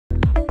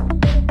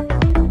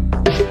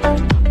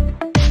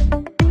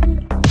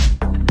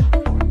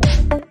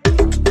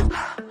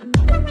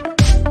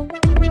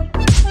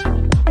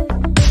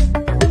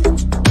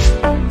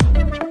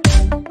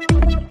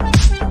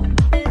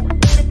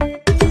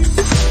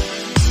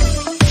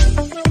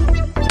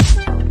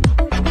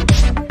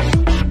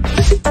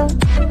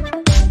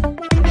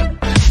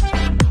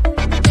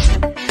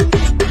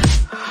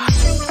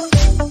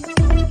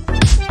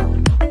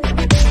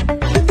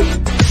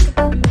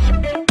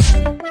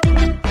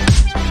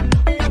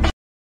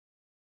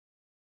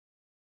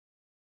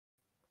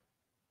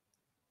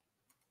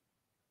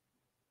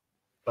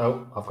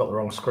Oh, I've got the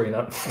wrong screen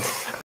up.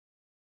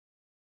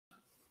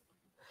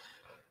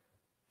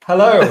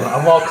 Hello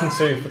and welcome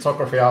to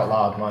Photography Out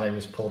Loud. My name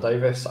is Paul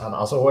Davis, and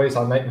as always,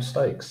 I make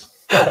mistakes.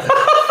 That's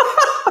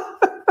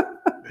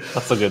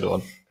a good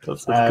one.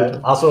 That's a good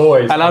one. As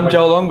always. And I'm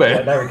Joel Longbow.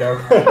 Yeah, there we go.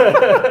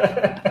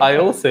 I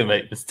also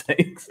make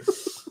mistakes.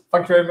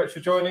 Thank you very much for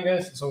joining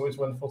us. It's always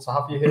wonderful to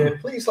have you here.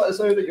 Please let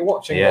us know that you're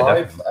watching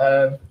live.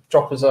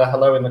 Drop us a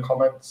hello in the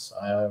comments.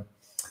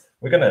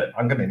 I'm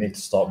gonna need to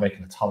start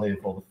making a tally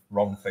of all the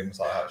wrong things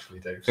that I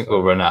actually do. I think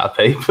we'll run out of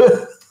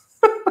paper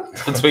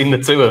between the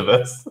two of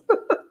us.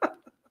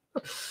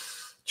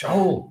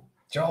 Joel,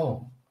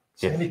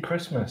 it's nearly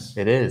Christmas.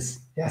 It is.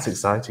 Yeah. It's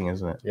exciting,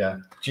 isn't it? Yeah.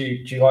 Do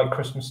you like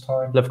Christmas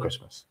time? Love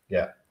Christmas.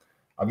 Yeah.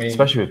 I mean,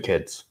 especially with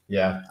kids.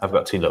 Yeah. I've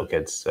got two little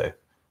kids, so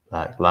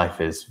like life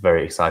is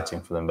very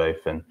exciting for them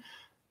both, and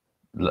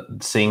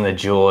seeing the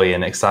joy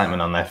and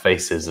excitement on their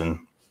faces, and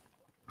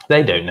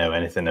they don't know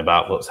anything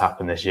about what's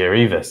happened this year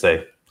either.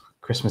 So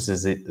Christmas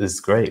is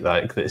great.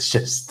 Like, it's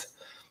just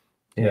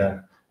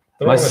yeah.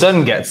 My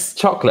son gets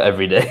chocolate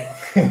every day.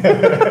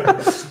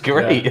 It's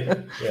great.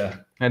 Yeah.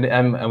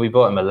 And we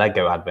bought him a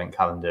Lego advent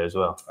calendar as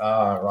well.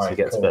 Ah, right. So he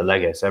gets a bit of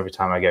Lego. So every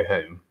time I go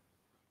home,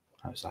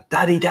 I was like,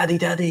 Daddy, Daddy,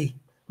 Daddy,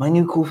 my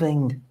new cool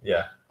thing.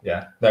 Yeah.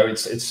 Yeah. No,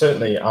 it's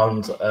certainly,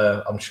 and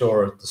I'm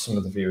sure some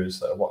of the viewers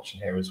that are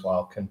watching here as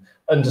well can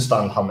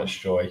understand how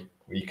much joy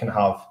we can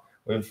have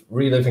with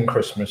reliving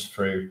Christmas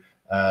through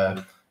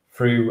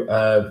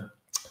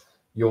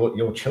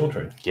your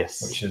children.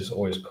 Yes. Which is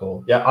always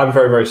cool. Yeah, I'm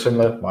very, very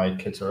similar. My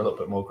kids are a little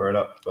bit more grown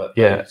up, but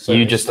yeah,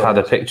 you just had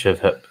a picture of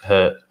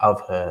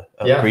her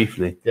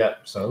briefly. Yeah,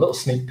 so a little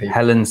sneak peek.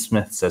 Helen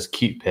Smith says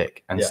cute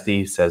pic, and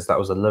Steve says that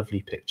was a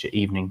lovely picture.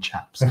 Evening,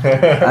 chaps.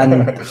 And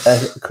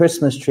a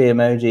Christmas tree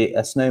emoji,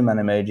 a snowman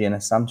emoji, and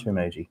a Santa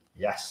emoji.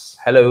 Yes.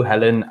 Hello,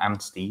 Helen and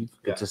Steve.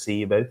 Good to see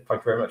you both.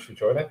 Thank you very much for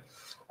joining.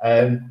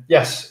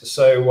 Yes,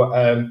 so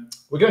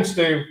we're going to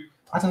do,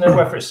 I don't know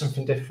whether it's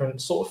something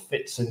different, sort of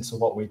fits into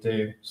what we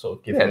do, sort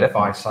of giving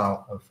advice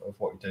out of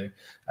what we do.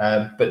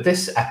 But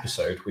this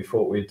episode, we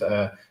thought we'd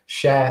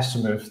share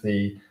some of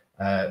the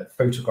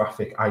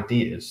photographic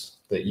ideas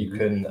that you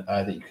can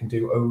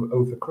do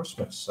over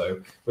Christmas.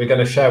 So we're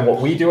going to share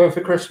what we do over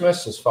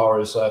Christmas as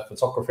far as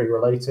photography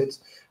related.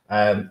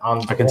 And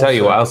I can tell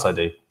you what else I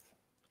do.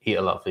 Eat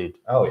a lot of food.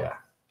 Oh yeah.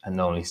 And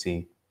normally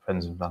see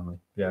friends and family.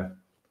 Yeah.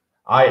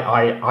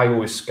 I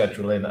always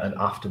schedule in an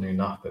afternoon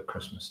nap at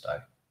Christmas Day.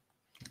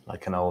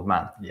 Like an old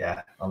man.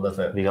 Yeah, I love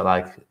it. You got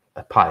like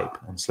a pipe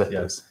and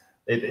slippers.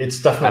 Yeah.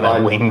 It's definitely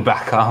and a wing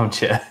back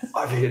armchair.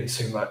 I've eaten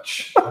too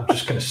much. I'm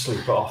just going to sleep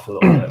it off a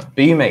little bit.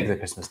 But you make the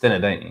Christmas dinner,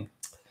 don't you?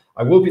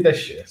 I will be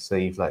this year. So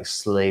you've like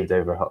slaved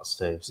over a hot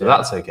stove. So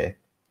that's okay.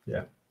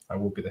 Yeah, I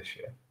will be this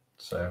year.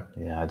 So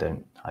yeah, I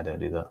don't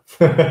do that.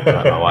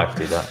 Let my wife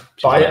do that.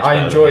 But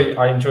I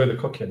enjoy the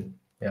cooking.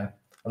 Yeah.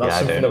 And that's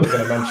something that we're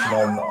going to mention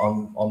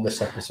on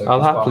this episode.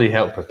 I'll happily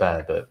help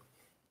prepare, but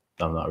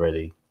I'm not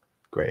really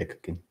great at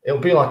cooking. It'll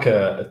be like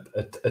a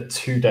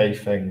 2-day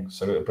thing,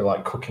 so it'll be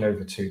like cooking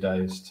over 2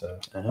 days to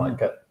like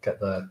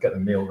get the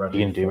meal ready.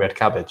 You can do red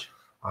cabbage.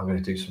 I'm going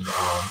to do some.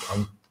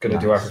 I'm going to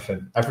do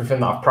everything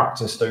that I've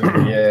practiced over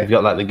the year. You've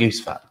got like the goose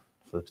fat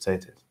for the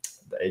potatoes.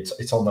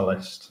 It's on the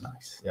list.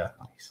 Nice. Yeah.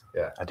 Nice.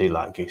 Yeah. I do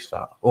like goose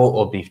fat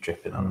or beef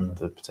dripping on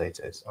the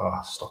potatoes.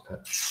 Oh, stop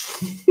it.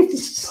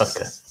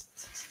 Okay.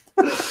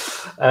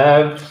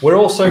 We're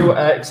also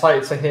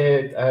excited to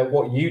hear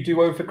what you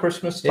do over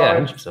Christmas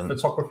time, 100%.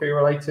 photography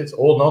related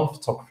or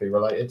non-photography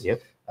related.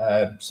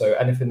 Yep. So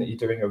anything that you're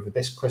doing over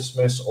this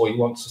Christmas, or you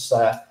want to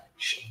share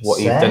what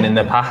you've done in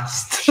the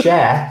past,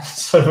 share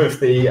some of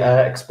the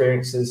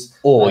experiences,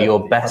 or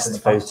your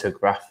best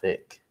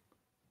photographic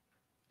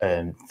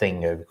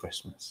thing over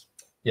Christmas.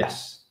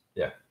 Yes.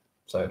 Yeah.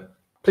 So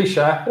please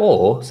share,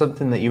 or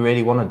something that you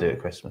really want to do at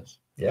Christmas.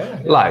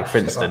 Yeah. Like, for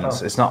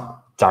instance, it's not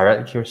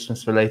directly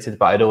Christmas related,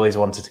 but I'd always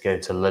wanted to go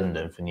to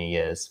London for New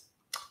Year's.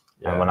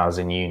 And when I was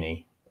in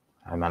uni,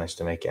 I managed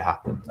to make it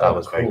happen. That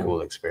was a very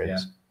cool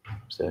experience. Yeah.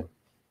 So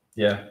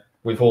yeah,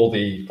 with all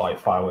the like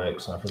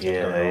fireworks and everything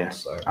going on.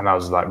 So. And I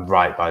was like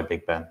right by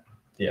Big Ben.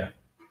 Yeah.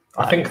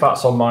 I think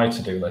that's on my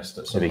to-do list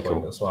at some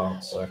point as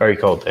well. So very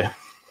cold there.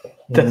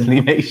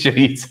 Definitely make sure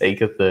you take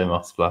a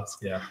thermos flask.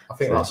 Yeah, I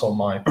think that's on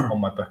my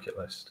bucket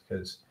list,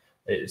 because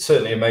it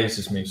certainly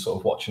amazes me sort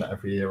of watching it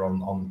every year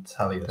on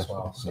telly as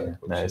well. So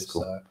it's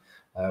cool.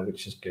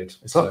 Which is good.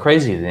 It's a lot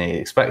crazier than you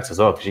expect as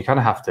well, because you kind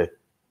of have to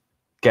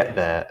get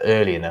there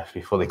early enough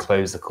before they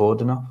close the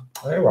cordon off.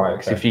 Oh, right.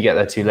 Okay. So if you get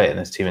there too late and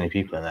there's too many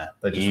people in there,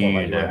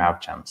 you don't have a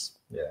chance.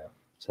 Yeah.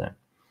 So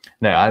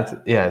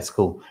it's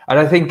cool. And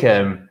I think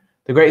the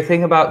great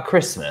thing about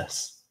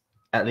Christmas,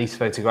 at least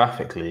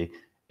photographically,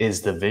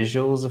 is the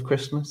visuals of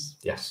Christmas.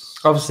 Yes.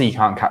 Obviously, you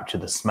can't capture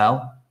the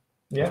smell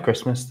of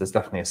Christmas. There's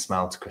definitely a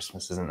smell to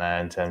Christmas, isn't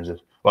there, in terms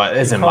of, well, it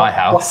is in my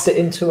house. Blast it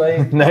into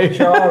a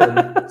jar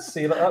and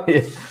seal it up.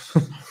 Yeah.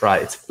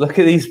 Right. Look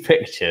at these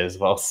pictures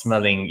while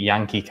smelling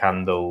Yankee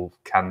Candle,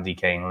 Candy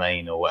Cane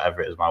Lane, or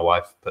whatever it is my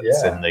wife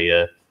puts in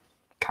the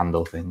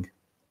candle thing.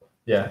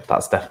 Yeah,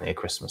 that's definitely a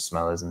Christmas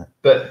smell, isn't it?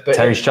 But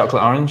Terry's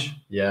chocolate orange.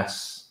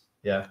 Yes.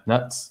 Yeah.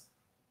 Nuts.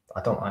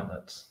 I don't like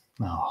nuts.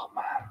 Oh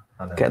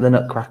man, get the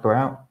nutcracker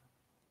out.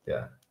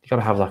 Yeah. You got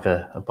to have like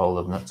a bowl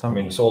of nuts. I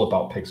mean, it's all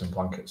about pigs and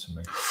blankets for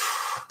me.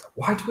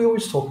 Why do we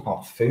always talk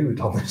about food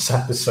on this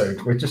episode?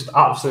 We're just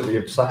absolutely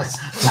obsessed.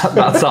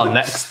 That's our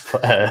next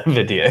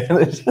video.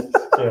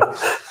 Yeah.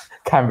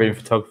 Cambrian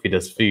photography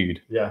does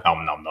food. Yeah.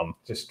 Nom nom nom.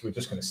 We're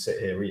just going to sit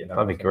here eating.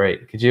 That'd be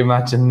great. Could you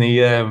imagine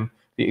the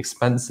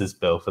expenses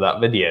bill for that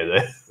video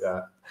though?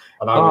 Yeah.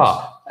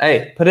 And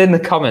hey, put in the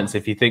comments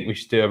if you think we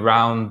should do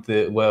around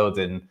the world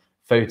in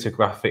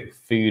photographic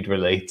food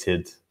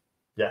related.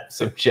 Yeah.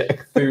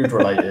 Subject. Food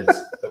related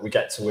that we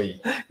get to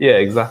eat. Yeah,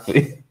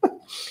 exactly.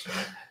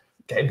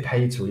 Getting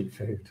paid to eat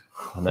food.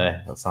 I know,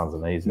 that sounds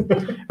amazing.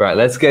 Right,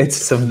 let's go to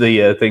some of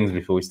the things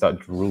before we start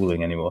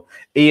drooling anymore.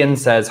 Ian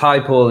says, hi,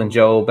 Paul and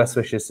Joel. Best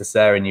wishes to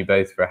Sarah and you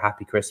both for a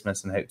happy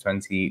Christmas and hope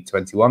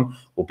 2021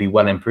 will be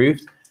well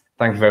improved.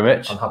 Thank you very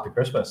much. And happy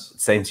Christmas.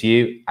 Same to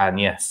you. And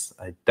yes,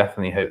 I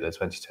definitely hope that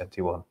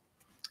 2021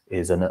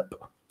 is an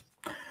up.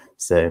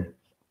 So,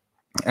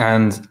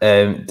 and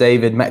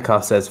David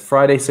Metcalf says,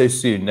 Friday so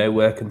soon, no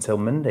work until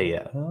Monday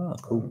yet. Oh,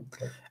 cool.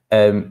 Okay.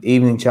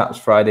 Evening chats,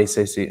 Friday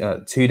so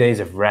soon, 2 days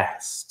of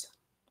rest.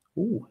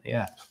 Ooh,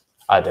 yeah.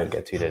 I don't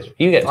get 2 days.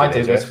 You get 2 days. I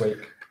did this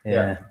week.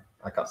 Yeah.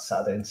 I got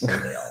Saturday and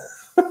Sunday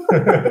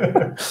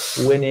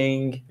off.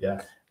 Winning.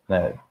 Yeah.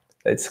 No,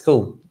 it's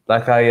cool.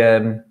 Like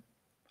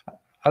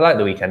I like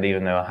the weekend,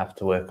 even though I have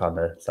to work on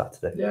a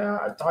Saturday.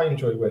 Yeah, I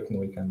enjoy working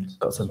the weekends.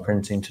 Got some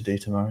printing to do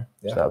tomorrow,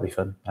 so that'll be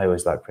fun. I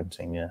always like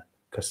printing,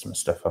 customer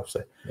stuff off.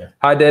 So,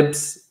 Hi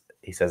Dibs.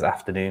 He says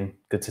afternoon.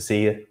 Good to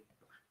see you.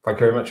 Thank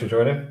you very much for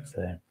joining.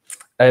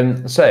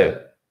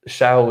 So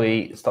shall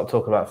we stop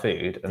talking about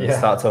food and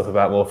start talking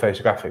about more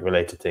photographic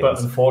related things? But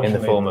unfortunately,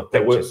 in the form of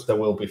pictures? There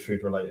will be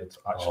food related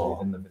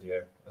actually in the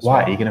video.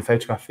 Why? Are you going to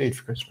photograph food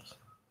for Christmas?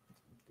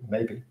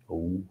 Maybe.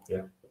 Ooh.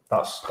 Yeah.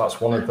 That's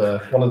one of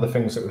the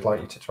things that we'd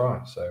like you to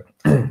try. So,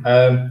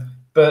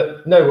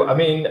 but no, I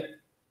mean,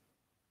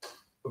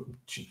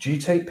 do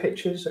you take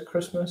pictures at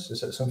Christmas?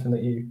 Is it something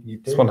that you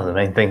do? It's one of the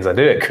main things I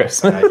do at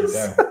Christmas.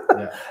 There you go.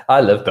 Yeah.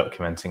 I love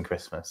documenting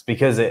Christmas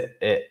because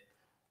it's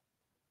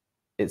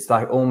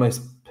like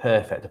almost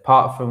perfect,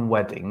 apart from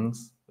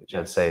weddings, which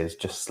I'd say is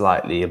just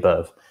slightly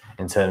above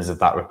in terms of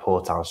that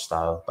reportage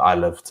style that I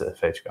love to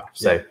photograph.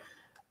 Yeah. So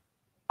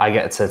I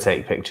get to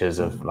take pictures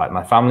of like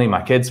my family,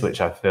 my kids,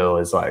 which I feel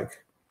is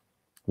like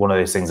one of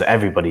those things that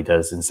everybody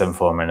does in some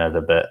form or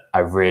another. But I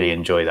really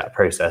enjoy that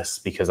process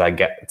because I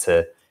get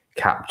to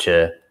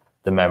capture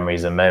the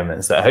memories and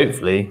moments that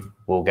hopefully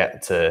we'll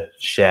get to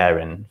share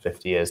in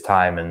 50 years'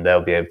 time, and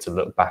they'll be able to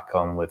look back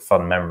on with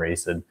fun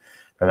memories and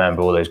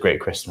remember all those great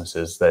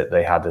Christmases that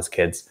they had as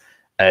kids.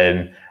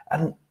 And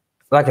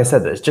like I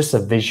said, it's just a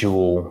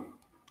visual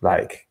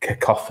like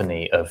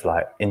cacophony of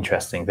like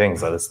interesting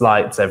things. Like there's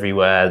lights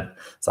everywhere.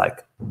 It's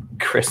like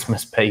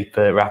Christmas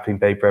paper, wrapping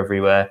paper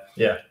everywhere.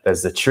 Yeah.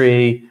 There's the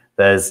tree.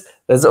 There's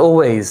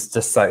always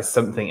just like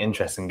something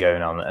interesting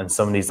going on. And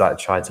somebody's like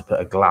tried to put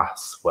a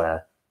glass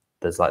where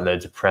there's like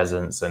loads of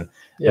presents, and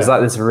there's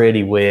like this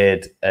really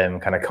weird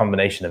kind of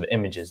combination of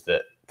images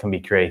that can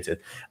be created.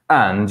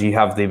 And you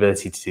have the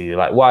ability to do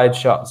like wide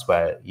shots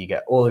where you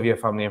get all of your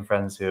family and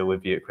friends who are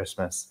with you at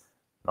Christmas,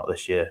 not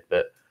this year,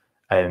 but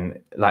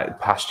like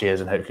past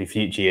years and hopefully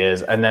future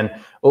years. And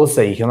then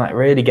also you can like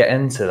really get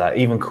into like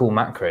even cool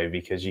macro,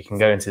 because you can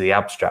go into the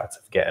abstract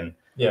of getting,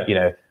 you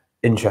know,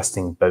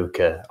 interesting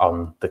bokeh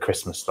on the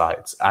Christmas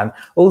lights. And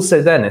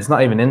also then it's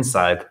not even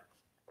inside.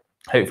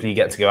 Hopefully you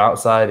get to go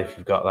outside if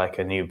you've got like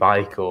a new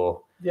bike,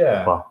 or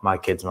well, my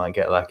kids might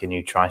get like a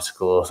new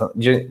tricycle or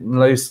something,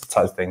 those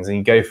types of things. And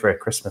you go for a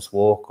Christmas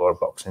walk or a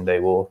Boxing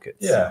Day walk.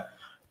 It's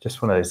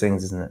just one of those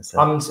things, isn't it?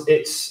 So. And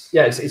it's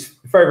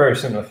very, very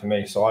similar for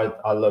me. So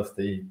I love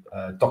the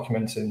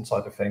documenting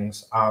side of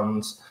things.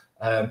 And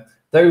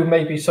though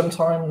maybe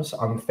sometimes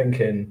I'm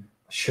thinking,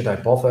 should I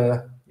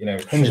bother? You know,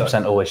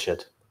 100% always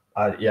should.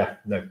 Yeah,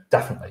 no,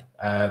 definitely.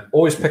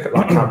 Always pick up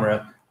that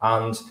camera.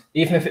 And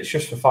even if it's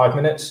just for 5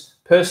 minutes,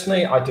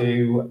 personally, I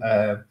do.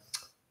 I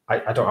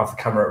don't have the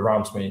camera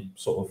around me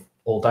sort of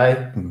all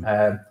day.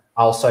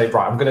 I'll say,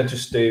 right, I'm going to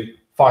just do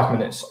 5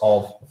 minutes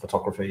of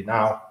photography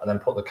now, and then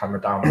put the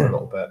camera down for a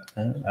little bit,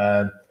 and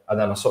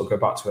then I sort of go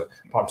back to it.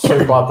 But I'm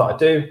so glad that I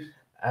do.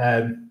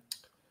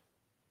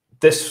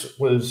 This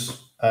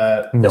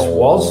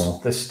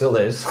still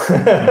is.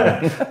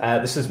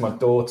 This is my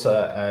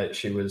daughter.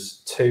 She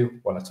was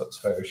 2 when I took this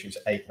photo. She's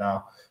 8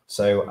 now.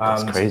 So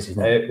that's crazy.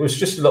 It was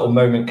just a little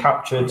moment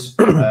captured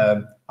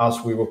as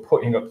we were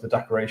putting up the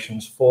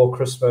decorations for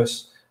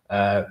Christmas.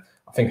 I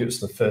think it was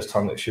the first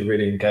time that she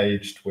really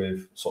engaged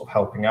with sort of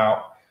helping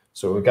out.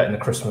 So we're getting the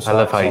Christmas lights. I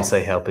love how you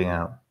say helping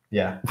out.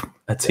 Yeah.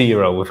 A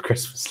 2-year-old with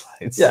Christmas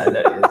lights. Yeah,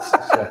 no,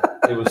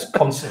 it was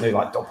constantly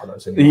like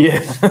dominoes in no,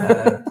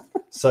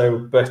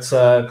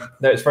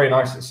 it's very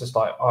nice. It's just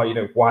like, oh, you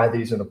know, why are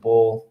these in a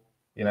ball?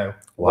 You know,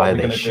 why are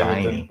they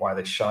shining? Why are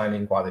they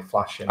shining? Why are they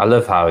flashing? I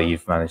love how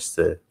you've managed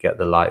to get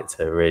the light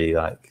to really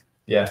like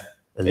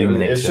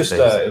illuminates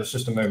it was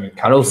just a moment.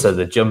 And also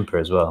the jumper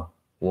as well.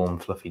 Warm,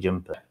 fluffy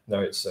jumper. No,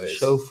 it's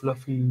so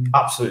fluffy.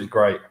 Absolutely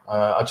great.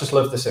 I just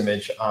love this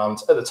image. And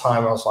at the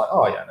time I was like,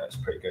 oh yeah, no, it's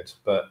pretty good.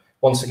 But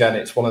once again,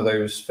 it's one of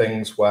those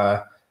things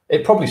where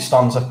it probably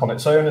stands up on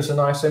its own as a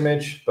nice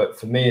image, but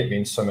for me, it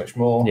means so much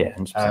more. Yeah,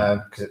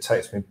 because it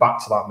takes me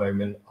back to that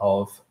moment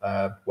of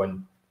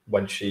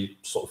when she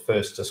sort of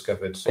first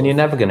discovered. And you're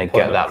never going to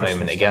get that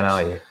moment again,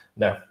 are you?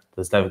 No.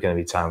 There's never going to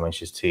be a time when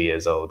she's 2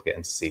 years old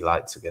getting to see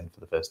lights again for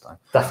the first time.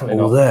 Definitely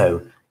not.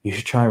 Although you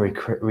should try and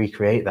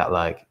recreate that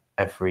like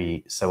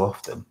every so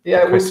often.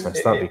 Yeah,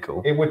 Christmas, that'd be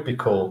cool. It would be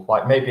cool.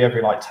 Like maybe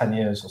every like 10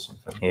 years or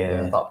something.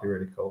 Yeah, that'd be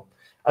really cool.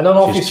 And then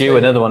obviously, she's due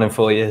another one in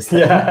 4 years. Then.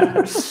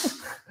 Yeah.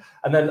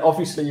 And then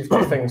obviously you've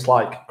got things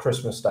like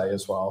Christmas Day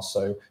as well.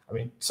 So I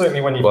mean,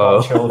 certainly when you've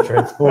got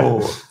children,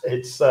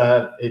 it's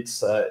a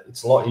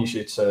lot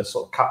easier to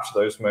sort of capture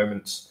those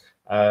moments.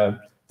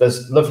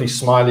 There's lovely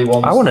smiley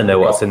ones. I want to know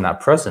what's in that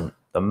present,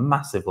 the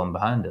massive one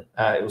behind it.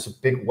 It was a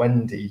big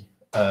Wendy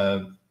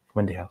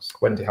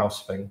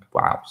House thing.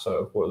 Wow!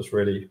 So it was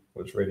really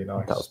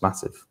nice. That was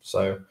massive.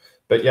 So,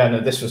 but yeah, no,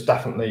 this was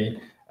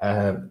definitely.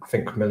 I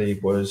think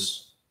Millie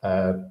was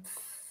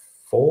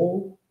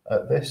 4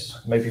 at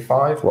this, maybe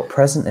 5. What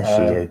present has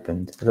she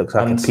opened? It looks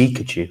like a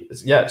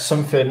Pikachu. Yeah,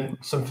 something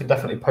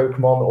definitely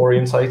Pokemon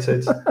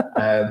orientated.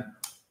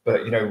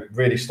 But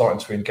really starting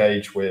to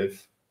engage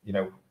with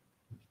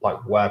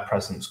like where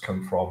presents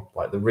come from,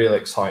 like the real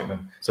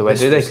excitement. So where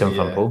do they come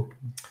from, Paul?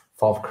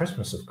 Father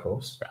Christmas, of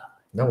course.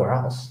 Nowhere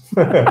else.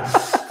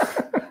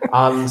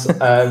 And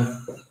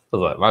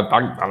like my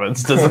bank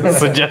balance doesn't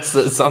suggest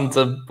that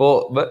Santa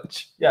bought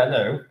much. Yeah,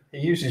 no, he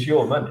uses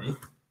your money.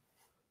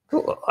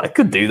 Well, I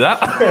could do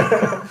that.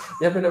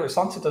 Yeah, but no,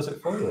 Santa does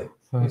it for you.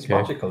 It's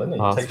magical, isn't it?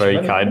 That's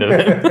very kind of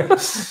him.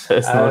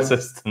 Personal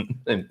assistant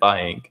in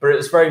buying. But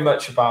it's very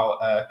much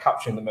about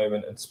capturing the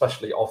moment, and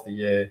especially of the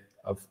year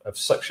of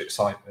such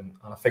excitement.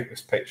 And I think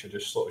this picture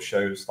just sort of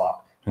shows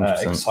that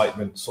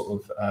excitement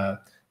sort of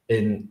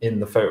in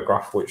the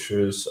photograph, which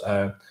was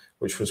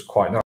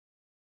quite nice.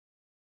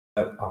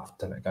 I've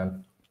done it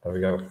again. There we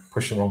go.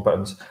 Pushing the wrong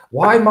buttons.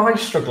 Why am I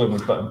struggling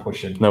with button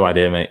pushing? No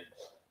idea, mate.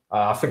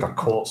 I think I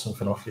caught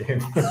something off you.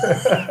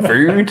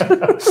 Rude.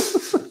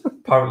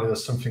 Apparently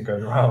there's something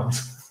going around.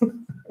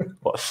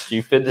 What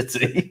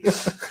stupidity.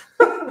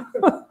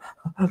 All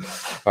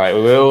right,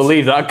 we'll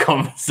leave that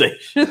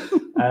conversation.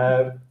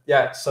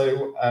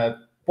 So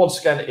once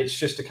again, it's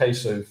just a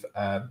case of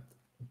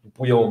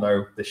we all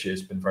know this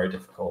year's been very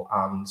difficult,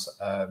 and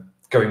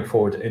going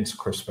forward into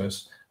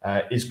Christmas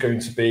is going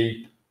to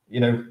be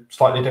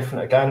slightly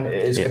different again. It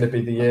is going to be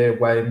the year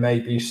where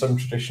maybe some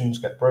traditions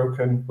get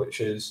broken,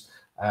 which is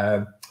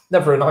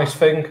never a nice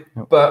thing.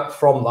 But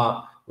from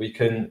that, we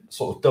can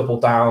sort of double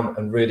down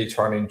and really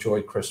try and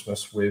enjoy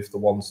Christmas with the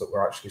ones that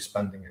we're actually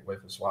spending it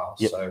with as well.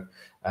 So,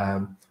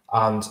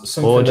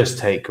 or just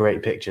take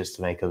great pictures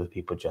to make other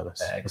people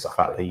jealous. Exactly. The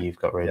fact that you've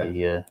got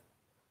really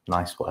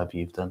nice whatever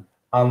you've done.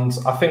 And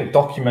I think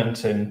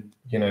documenting,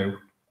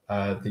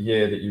 the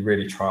year that you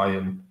really try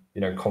and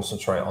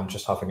concentrate on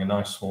just having a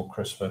nice small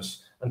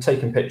Christmas and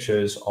taking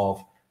pictures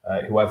of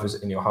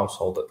whoever's in your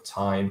household at the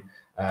time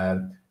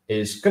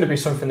is going to be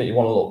something that you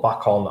want to look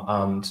back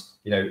on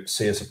and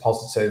see as a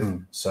positive.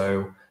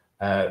 So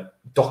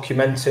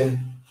documenting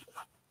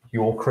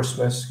your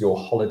Christmas, your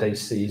holiday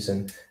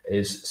season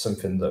is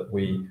something that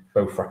we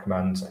both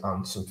recommend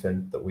and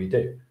something that we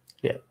do.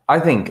 Yeah, I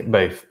think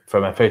both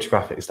from a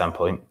photographic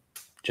standpoint,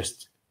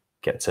 just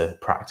get to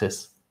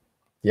practice.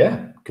 Yeah,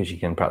 because you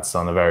can practice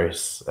on the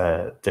various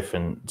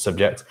different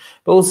subjects.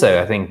 But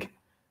also, I think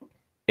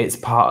it's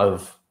part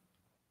of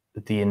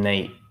the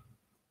innate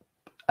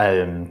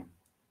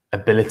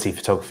ability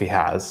photography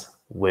has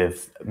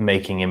with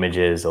making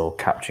images or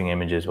capturing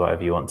images,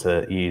 whatever you want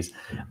to use,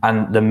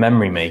 and the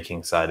memory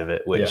making side of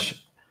it,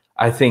 which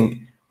I think,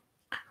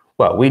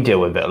 well, we deal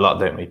with it a lot,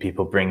 don't we?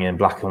 People bring in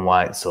black and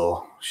whites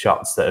or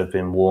shots that have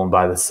been worn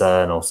by the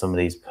sun, or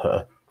somebody's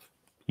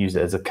use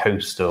it as a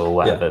coaster or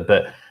whatever.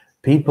 But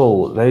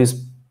people,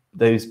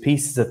 those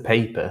pieces of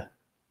paper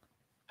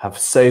have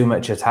so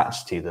much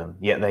attached to them,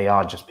 yet they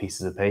are just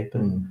pieces of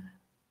paper.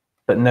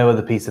 But no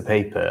other piece of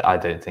paper, I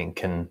don't think,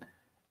 can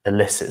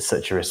elicit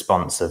such a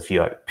response of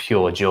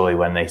pure joy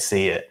when they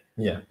see it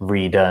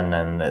redone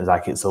and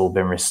like it's all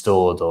been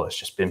restored, or it's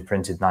just been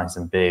printed nice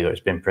and big, or it's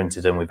been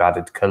printed and we've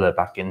added colour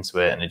back into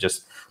it and it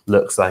just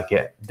looks like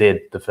it did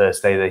the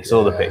first day they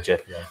saw the picture.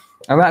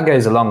 And that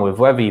goes along with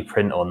whether you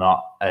print or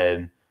not.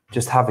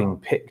 Just having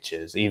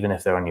pictures, even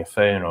if they're on your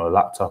phone or a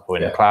laptop or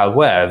in a cloud,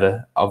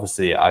 wherever.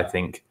 Obviously, I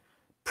think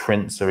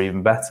prints are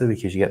even better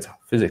because you get to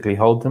physically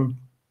hold them.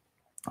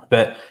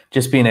 But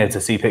just being able to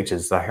see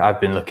pictures, like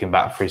I've been looking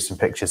back through some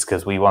pictures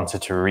because we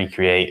wanted to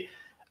recreate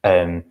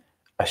a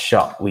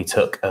shot we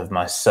took of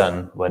my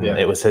son when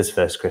it was his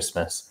first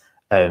Christmas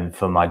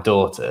for my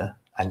daughter,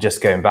 and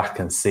just going back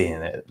and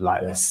seeing it,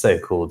 like it's so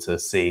cool to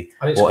see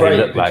what he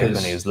looked like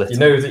when he was little. You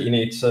know that you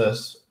need to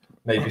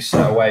maybe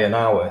set away an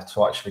hour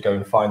to actually go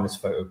and find this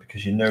photo,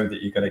 because you know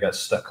that you're going to get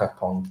stuck up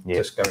on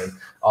just going,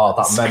 oh,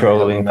 that memory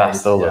scrolling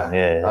past all them.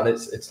 And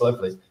it's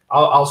lovely.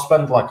 I'll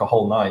spend like a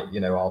whole night, you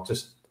know, I'll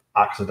just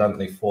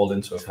accidentally fall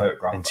into a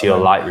photograph, into your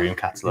Lightroom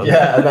catalog,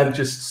 and then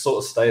just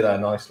sort of stay there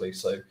nicely.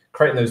 So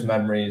creating those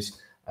memories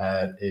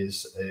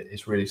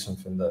is really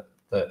something that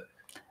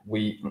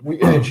we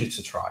urge you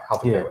to try.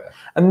 Have a go at it.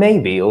 And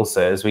maybe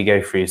also, as we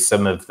go through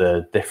some of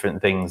the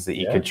different things that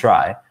you could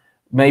try,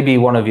 maybe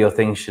one of your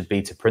things should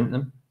be to print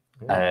them,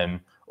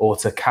 or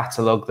to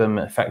catalog them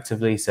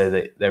effectively so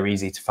that they're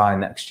easy to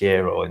find next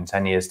year or in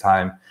 10 years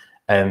time.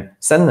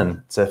 Send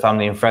them to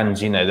family and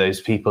friends, you know, those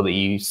people that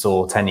you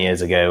saw 10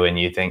 years ago and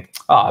you think,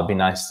 oh, it'd be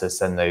nice to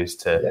send those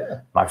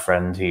to my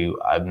friend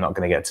who I'm not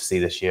going to get to see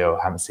this year or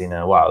haven't seen in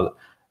a while.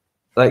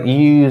 Like,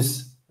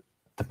 use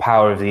the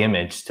power of the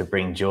image to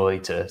bring joy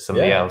to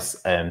somebody else.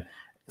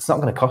 It's not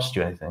going to cost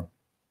you anything,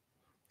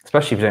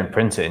 especially if you don't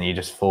print it and you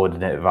just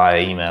forwarded it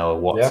via email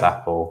or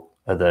WhatsApp or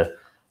other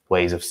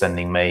ways of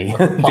sending may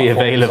be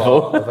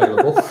available.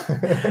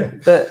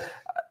 But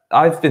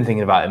I've been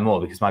thinking about it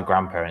more because my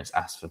grandparents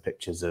asked for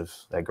pictures of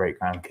their great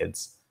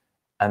grandkids,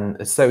 and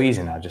it's so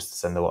easy now just to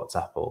send a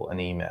WhatsApp or an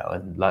email,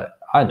 and like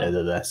I know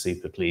that they're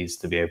super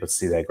pleased to be able to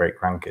see their great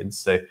grandkids.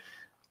 So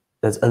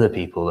there's other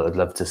people that would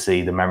love to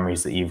see the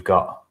memories that you've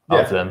got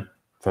of them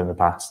from the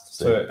past.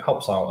 So it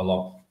helps out a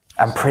lot.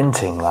 And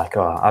printing, like,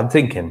 I'm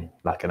thinking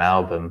like an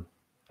album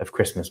of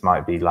Christmas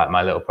might be like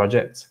my little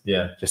project.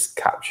 Yeah, just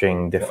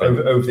capturing different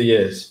over the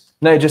years.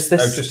 No, just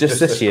this year,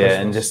 Christmas.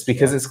 And just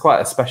because it's quite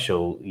a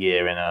special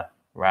year in a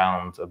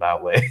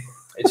roundabout way.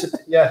 It's a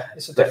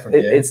different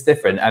year. It's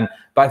different,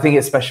 but I think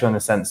it's special in the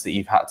sense that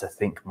you've had to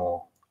think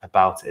more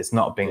about it. It's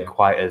not been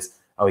quite as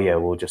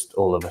we'll just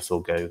all of us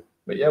will go.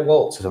 But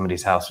to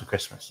somebody's house for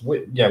Christmas.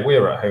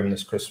 We're at home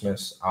this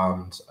Christmas,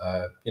 and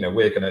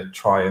we're going to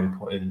try and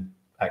put in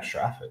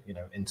extra effort,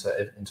 into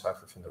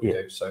everything that we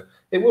do. So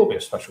it will be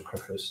a special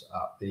Christmas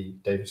at the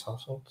Davis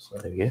household. So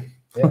there you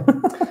go.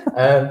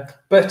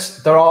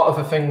 But there are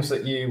other things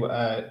that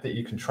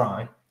you can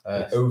try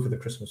over the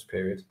Christmas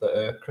period that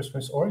are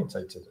Christmas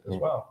orientated as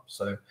well.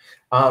 So,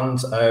 and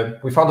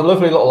we found a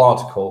lovely little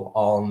article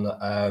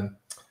on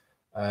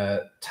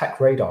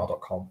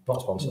techradar.com,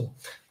 not sponsored.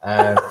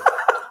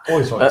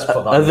 Always wanted to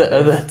put that.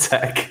 Other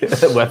tech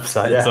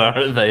websites are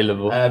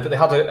available, but they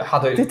had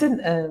a.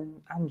 Didn't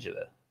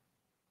Angela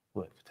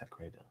work for Tech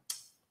Radar?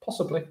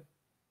 Possibly.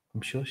 I'm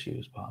sure she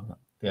was part of that.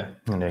 Yeah.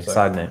 Anyway,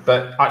 side note.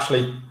 But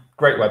actually,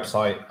 great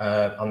website,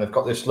 and they've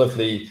got this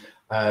lovely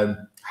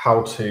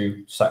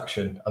how-to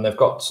section, and they've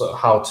got sort of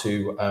how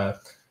to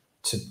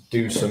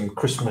do some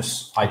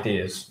Christmas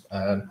ideas.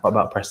 What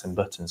about pressing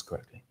buttons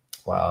correctly?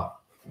 Wow.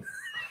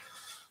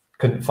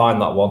 Couldn't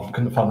find that one.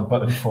 Couldn't find the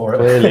button for it.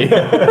 Clearly.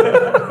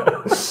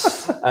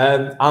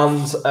 And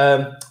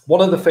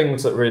one of the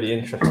things that really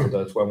interested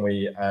us when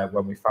we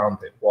found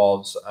it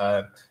was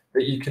that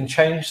you can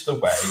change the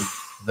way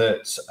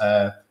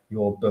that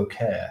your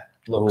bouquet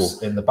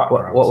looks in the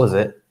background. What was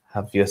it?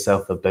 Have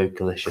yourself a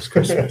Bocalicious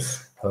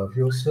Christmas. Have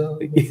yourself.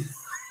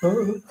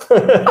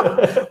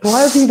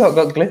 Why have you not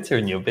got glitter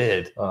in your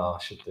beard? Oh, I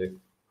should do.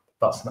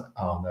 That's not.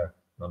 Oh no,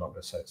 I'm not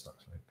going to say it's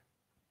next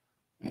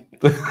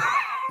week.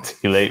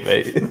 Too late,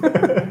 mate.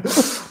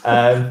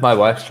 My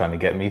wife's trying to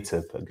get me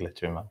to put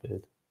glitter in my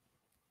beard.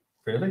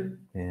 Really?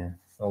 Yeah.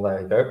 Well,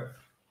 there you go.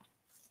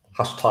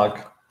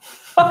 Hashtag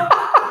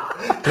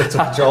glitter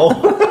for Joel.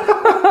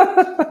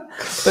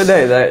 But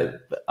no,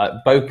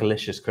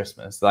 Bocalicious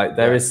Christmas. Like,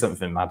 there is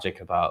something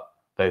magic about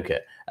bokeh,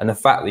 and the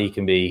fact that you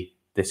can be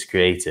this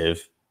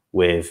creative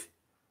with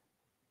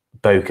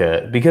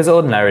bokeh, because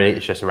ordinarily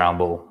it's just a round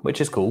ball,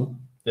 which is cool.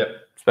 Yep.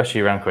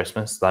 Especially around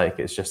Christmas, like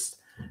it's just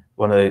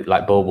one of the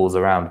like baubles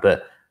around.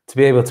 But to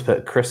be able to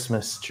put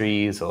Christmas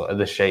trees or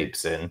other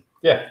shapes in,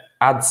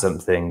 add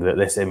something that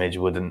this image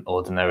wouldn't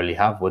ordinarily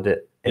have, would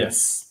it?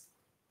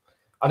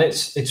 And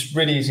it's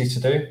really easy to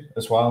do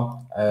as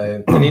well.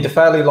 You need a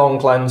fairly long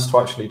lens to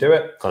actually do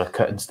it. Got a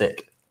cut and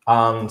stick.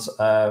 And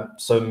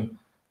some...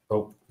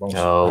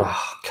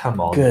 come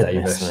on,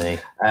 goodness Davis. Me.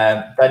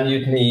 Then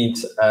you'd need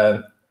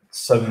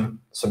some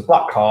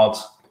black card,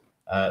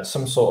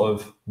 some sort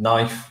of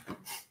knife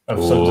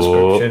of some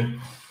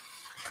description.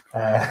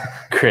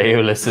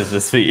 Crayola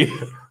scissors for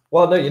you.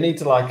 Well, no, you need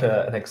to like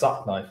an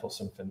exact knife or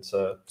something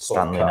to sort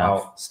of cut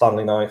out.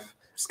 Stanley knife.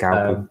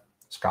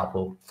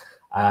 Scalpel.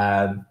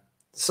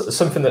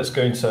 Something that's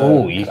going to...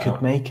 Oh, you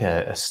could make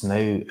a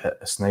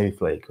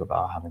snowflake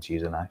without having to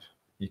use a knife.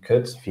 You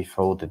could. If you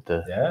folded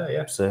the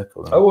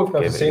circle. Oh, I've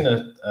never seen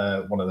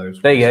one of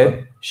those. There you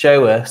go.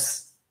 Show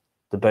us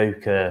the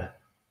bokeh.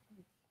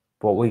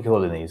 What are we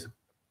calling these?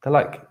 They're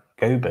like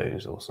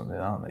gobos or something,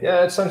 aren't they?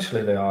 Yeah,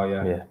 essentially they are,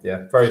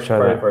 yeah. Very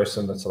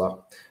similar to that.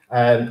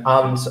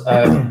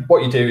 And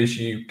what you do is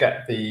you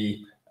get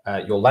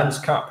your lens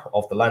cap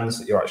of the lens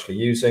that you're actually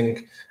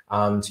using,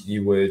 and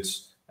you would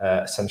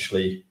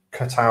essentially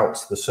cut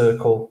out the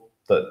circle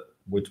that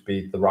would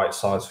be the right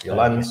size for your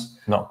lens.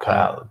 Not cut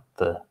out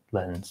the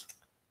lens.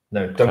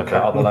 No, don't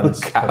cut out the lens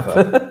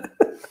cover.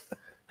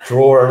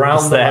 draw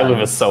around the there lens.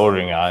 with a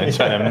soldering iron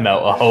trying to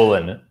melt a hole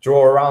in it.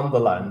 Draw around the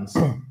lens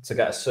to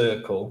get a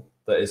circle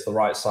that is the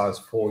right size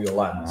for your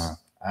lens.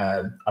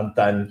 And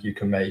then you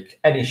can make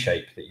any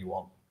shape that you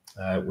want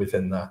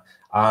within there.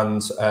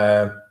 And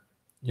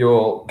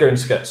you're going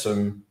to get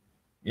some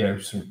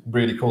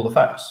really cool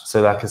effects.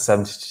 So like a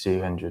 70 to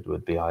 200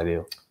 would be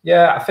ideal.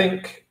 Yeah, I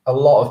think a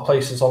lot of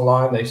places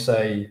online, they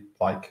say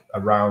like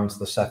around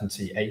the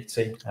 70,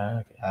 80.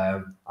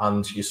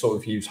 And you sort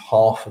of use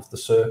half of the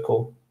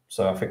circle.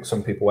 So I think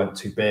some people went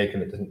too big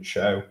and it didn't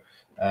show.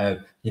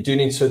 You do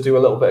need to do a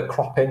little bit of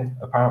cropping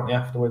apparently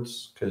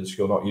afterwards because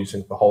you're not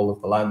using the whole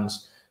of the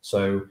lens.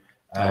 So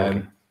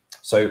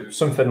so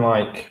something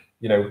like,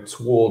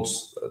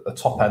 towards the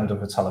top end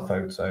of a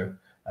telephoto,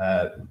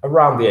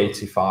 around the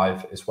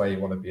 85 is where you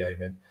want to be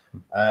aiming.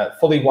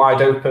 Fully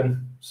wide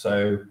open,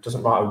 so it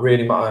doesn't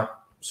really matter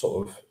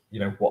sort of,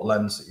 what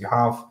lens that you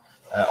have.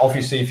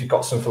 Obviously, if you've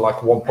got something like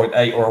a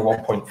 1.8 or a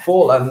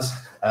 1.4 lens,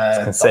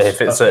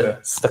 if it's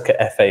stuck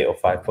at f8 or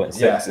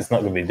 5.6, it's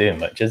not going to be doing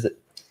much, is it?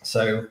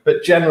 So,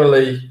 but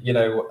generally,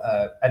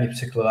 any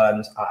particular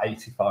lens at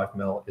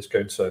 85mm is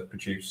going to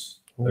produce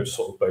those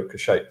sort of bokeh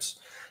shapes.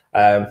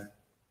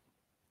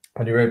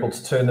 And you're able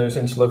to turn those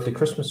into lovely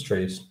Christmas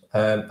trees.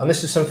 And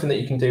this is something that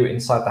you can do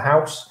inside the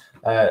house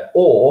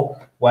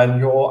or when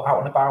you're out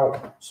and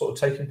about sort of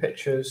taking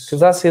pictures. Because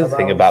that's the other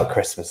thing about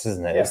Christmas,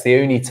 isn't it? Yeah. It's the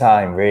only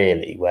time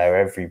really where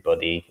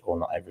everybody, or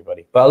not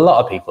everybody, but a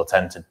lot of people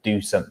tend to do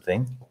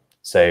something.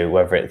 So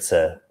whether it's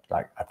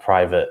like a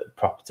private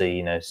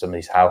property,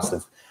 somebody's house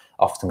have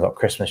often got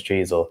Christmas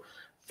trees, or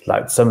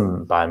like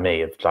some by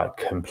me have like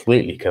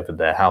completely covered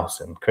their house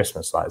in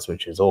Christmas lights,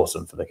 which is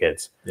awesome for the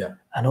kids. Yeah.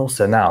 And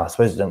also now, I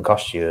suppose it doesn't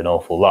cost you an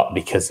awful lot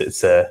because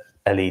it's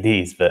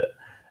LEDs, but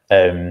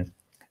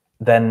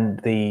then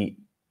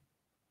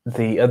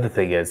the other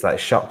thing is like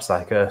shops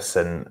like us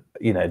and,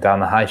 down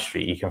the high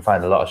street, you can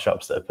find a lot of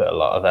shops that have put a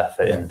lot of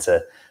effort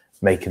into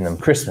making them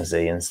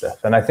Christmassy and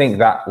stuff. And I think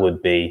that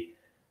would be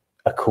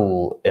a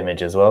cool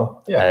image as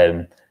well.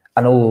 Yeah.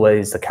 And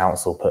always the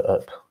council put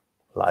up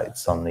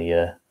lights on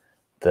the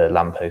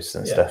lampposts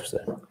and stuff.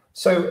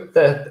 So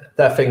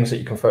they're things that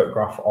you can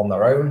photograph on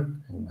their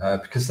own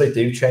because they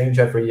do change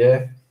every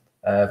year.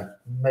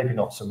 Maybe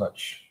not so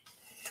much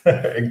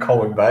in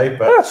Colwyn Bay,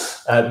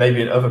 but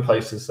maybe in other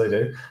places they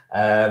do.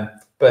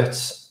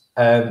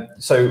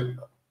 So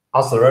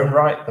as their own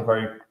right, they're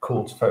very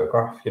cool to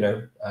photograph,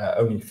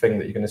 only thing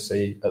that you're going to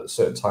see at a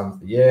certain time of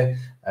the year.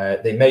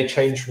 They may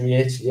change from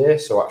year to year,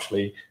 so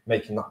actually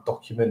making that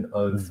document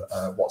of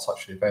what's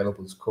actually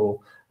available is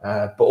cool.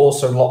 But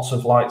also lots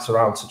of lights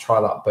around to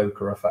try that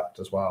bokeh effect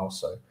as well.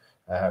 So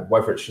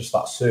whether it's just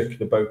that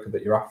circular bokeh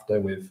that you're after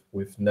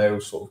with no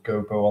sort of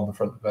gobo on the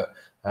front of it,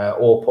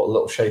 or put a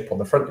little shape on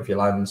the front of your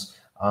lens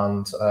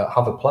and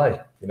have a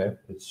play.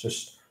 It's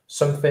just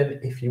something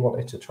if you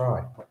wanted to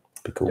try.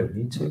 Be cool. You don't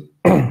need to.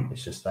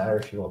 It's just there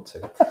if you want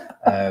to.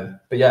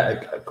 But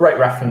yeah, a great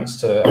reference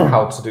to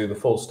how to do the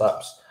full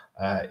steps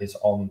is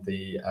on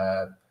the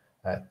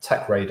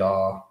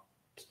TechRadar.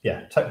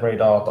 Yeah,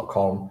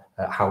 techradar.com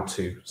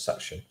how-to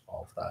section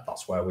of that.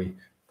 That's where we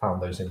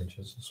found those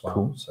images as well.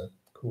 Cool. So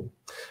cool.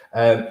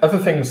 Other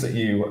things that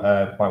you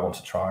might want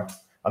to try,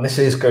 and this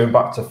is going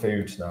back to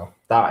food now.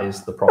 That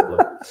is the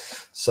problem.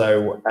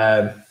 So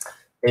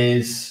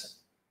is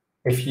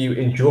if you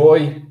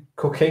enjoy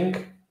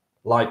cooking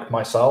like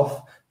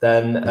myself,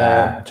 then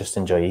just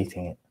enjoy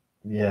eating it.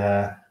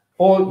 Yeah.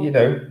 Or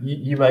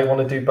you may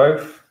want to do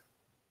both.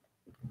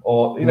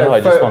 Or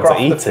I just want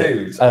to eat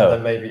food it. And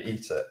then maybe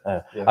eat it.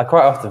 Yeah. I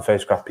quite often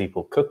photograph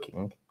people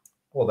cooking.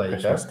 Well, there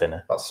Christmas you go.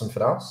 Dinner. That's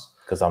something else.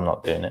 Because I'm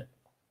not doing it.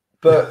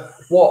 But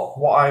what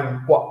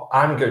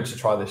I'm going to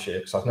try this year,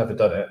 because I've never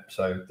done it,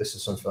 so this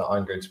is something that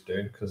I'm going to be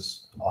doing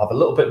because I'll have a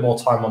little bit more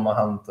time on my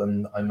hand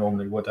than I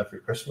normally would every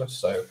Christmas.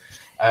 So,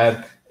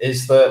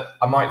 is that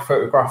I might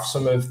photograph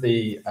some of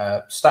the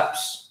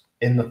steps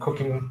in the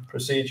cooking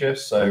procedure.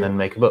 So and then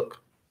make a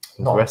book.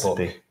 Not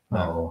recipe. A book,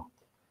 no.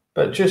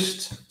 But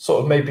just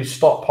sort of maybe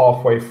stop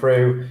halfway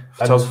through.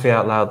 Photography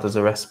Out Loud, there's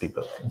a recipe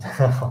book.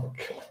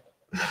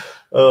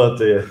 Oh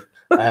dear.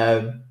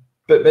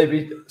 But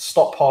maybe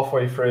stop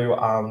halfway through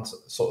and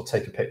sort of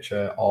take a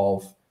picture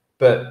of,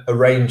 but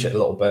arrange it a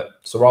little bit.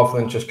 So rather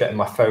than just getting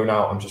my phone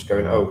out and just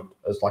going,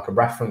 as like a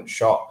reference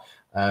shot,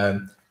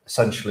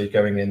 essentially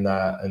going in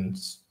there and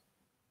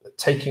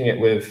taking it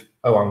with,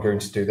 I'm going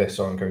to do this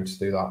or I'm going to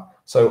do that.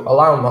 So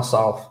allowing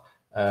myself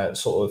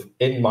sort of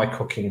in my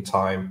cooking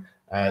time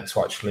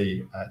to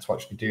actually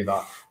do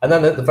that. And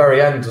then at the very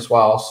end as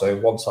well, so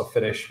once I've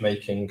finished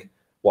making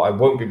what I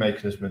won't be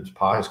making as mince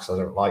pies because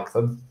I don't like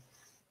them.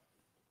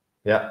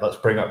 Yeah, let's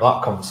bring up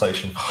that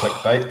conversation for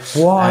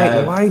clickbait.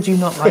 Why do you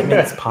not like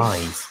mince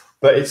pies?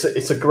 But it's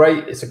a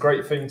great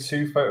thing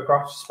to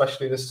photograph,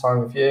 especially this time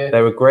of year.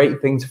 They're a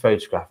great thing to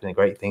photograph and a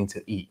great thing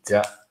to eat.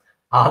 Yeah,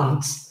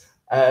 and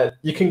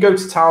you can go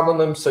to town on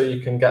them, so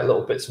you can get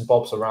little bits and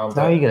bobs around.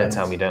 Now you're going to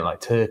tell me you don't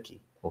like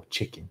turkey or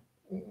chicken?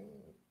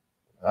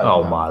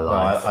 My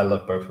life! No, I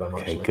love both of them.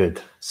 Okay, actually.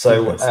 good.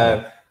 So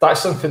that's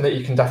something that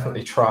you can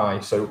definitely try.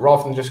 So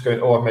rather than just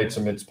going, oh, I've made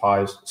some mince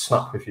pies,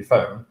 snap with your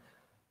phone.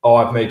 Oh,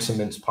 I've made some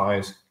mince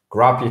pies.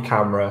 Grab your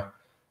camera,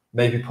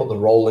 maybe put the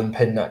rolling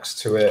pin next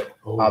to it.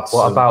 What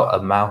about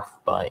a mouth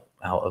bite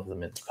out of the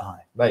mince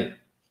pie? Mate,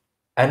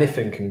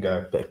 anything can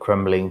go. Bit of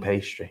crumbling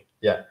pastry.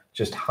 Yeah,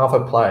 just have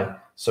a play.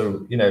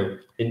 So, you know,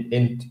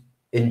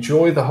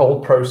 enjoy the whole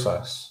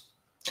process.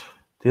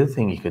 The other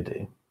thing you could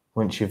do,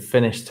 once you've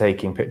finished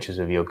taking pictures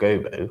of your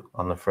gobo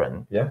on the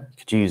front, yeah, you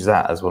could use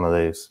that as one of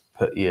those,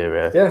 put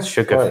your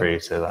sugar through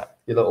so that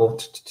your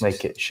little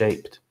make it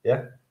shaped.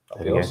 Yeah,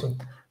 that'd be awesome.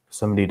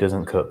 Somebody who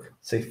doesn't cook.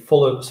 See,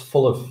 full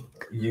of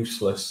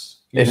useless.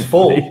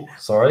 Useful.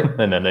 Sorry.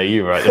 No,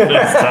 you're right the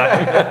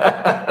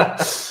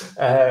first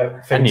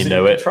time. And you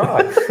know it.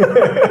 Try.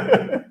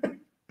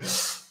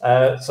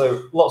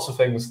 So lots of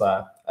things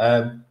there,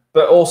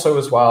 but also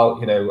as well,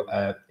 you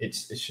know,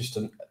 it's just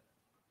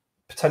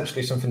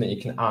potentially something that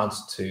you can add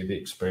to the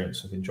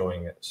experience of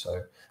enjoying it.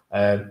 So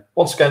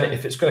once again,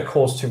 if it's going to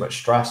cause too much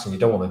stress and you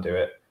don't want to do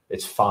it,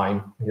 it's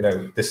fine. You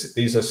know,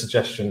 these are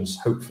suggestions,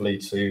 hopefully,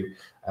 to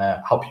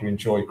help you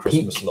enjoy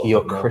Christmas a little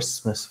your bit more.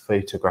 Christmas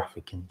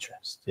photographic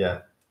interest. Yeah,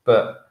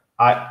 but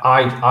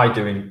I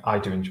do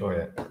enjoy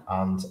it,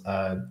 and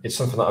it's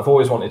something that I've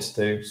always wanted to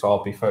do. So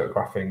I'll be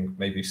photographing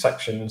maybe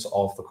sections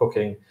of the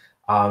cooking,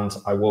 and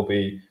I will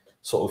be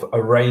sort of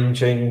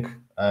arranging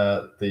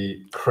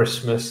the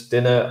Christmas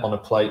dinner on a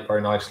plate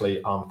very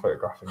nicely and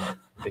photographing it,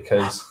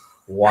 because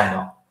why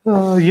not?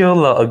 Oh, your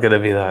lot are going to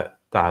be like,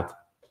 Dad,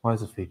 why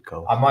is the food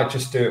cold? I might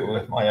just do it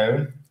with my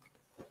own.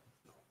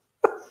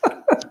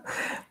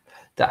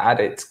 Dad,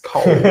 it's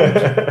cold.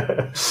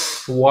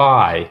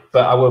 Why?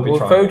 But I will be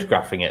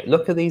photographing it.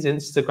 Look at these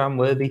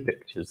Instagram-worthy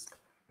pictures.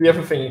 The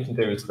other thing you can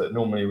do is that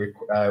normally we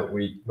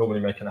normally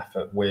make an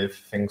effort with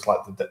things like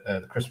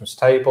the Christmas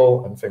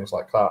table and things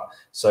like that.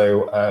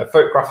 So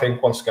photographing,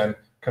 once again,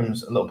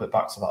 comes a little bit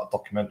back to that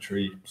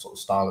documentary sort of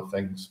style of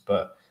things,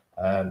 but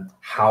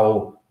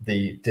how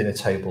the dinner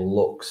table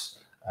looks.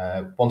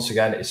 Once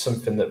again, it's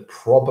something that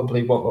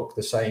probably won't look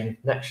the same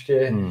next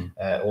year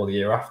or the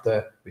year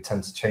after. We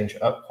tend to change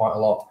it up quite a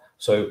lot.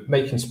 So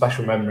making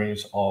special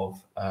memories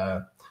of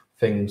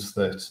things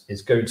that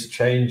is going to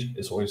change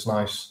is always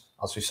nice,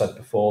 as we said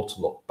before, to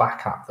look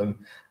back at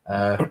them.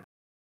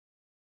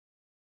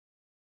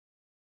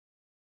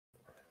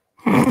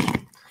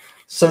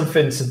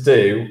 Something to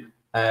do.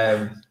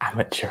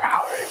 Amateur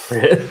hour over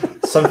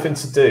it. Something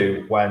to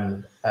do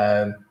when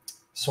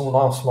someone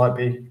else might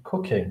be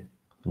cooking.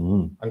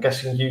 I'm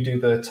guessing you do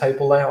the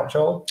table layout,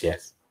 Joel?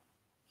 Yes,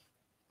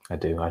 I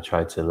do. I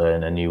tried to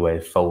learn a new way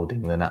of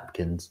folding the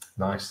napkins.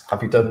 Nice.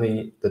 Have you done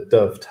the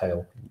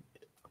dovetail?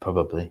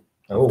 Probably.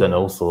 I've done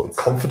all sorts.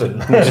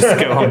 Confident. Just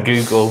go on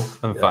Google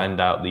and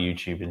find out the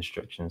YouTube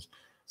instructions.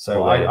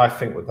 So I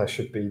think that there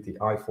should be the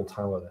Eiffel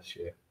Tower this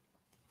year.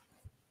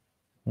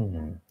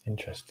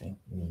 Interesting.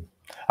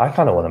 I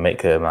kind of want to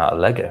make them out of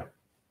Lego.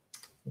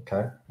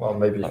 Okay. Well,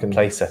 maybe you can...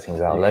 Place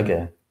settings out of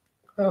Lego.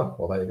 Oh,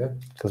 well, there you go.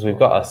 Because we've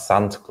got a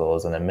Santa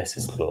Claus and a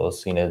Mrs.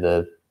 Claus, you know,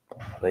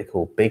 what are they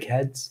called? Big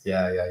heads?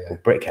 Yeah. Or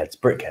brick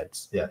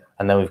heads. Yeah.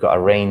 And then we've got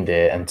a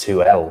reindeer and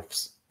 2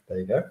 elves. There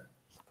you go.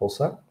 Full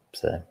set.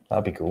 So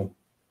that'd be cool.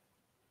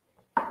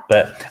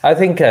 But I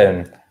think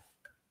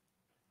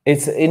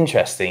it's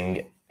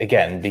interesting,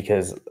 again,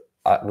 because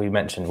we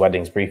mentioned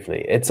weddings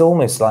briefly. It's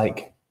almost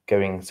like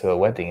going to a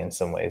wedding in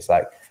some ways.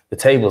 Like the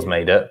table's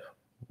made up.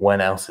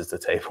 When else is the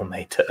table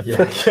made up?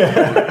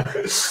 Yeah.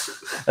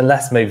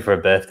 Unless maybe for a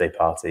birthday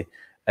party.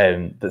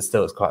 But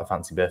still, it's quite a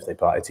fancy birthday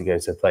party to go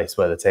to a place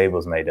where the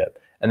table's made up.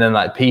 And then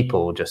like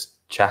people just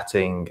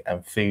chatting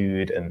and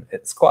food. And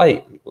it's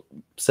quite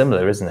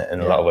similar, isn't it,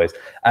 in a lot of ways?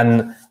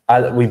 And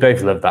we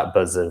both love that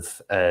buzz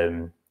of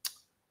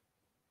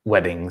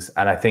weddings.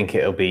 And I think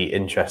it'll be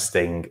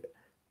interesting.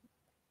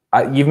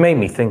 You've made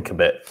me think a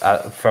bit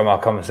from our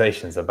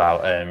conversations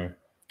about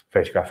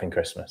photographing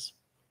Christmas.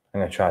 I'm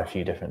going to try a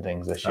few different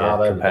things this year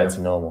compared to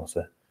normal.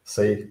 So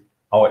see,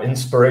 our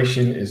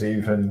inspiration is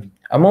even.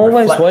 I'm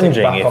almost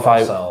wondering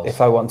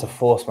if I want to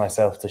force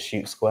myself to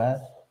shoot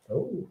square.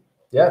 Oh,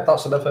 yeah,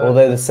 that's another.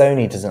 Although the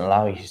Sony doesn't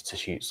allow you to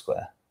shoot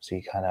square, so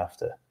you kind of have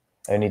to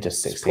only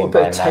just 16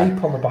 by 9. Put a bit of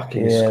tape on the back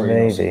of your screen.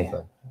 Maybe. Or something.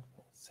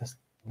 It just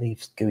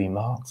leaves gooey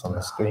marks on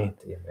the screen.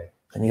 Dear me.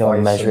 And you got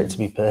to measure it to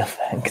be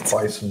perfect.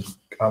 Buy some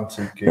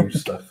anti-goo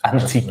stuff.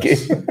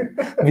 Anti-goo.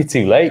 It'll be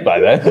too late by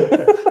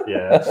then.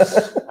 Yeah.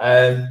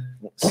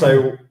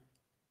 So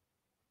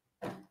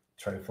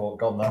train of thought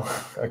gone now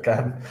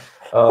again.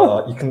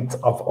 You can.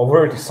 I've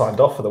already signed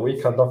off for the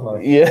weekend, haven't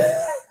I?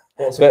 Yeah.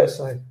 What was I going to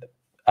say?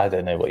 I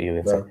don't know what you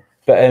would say.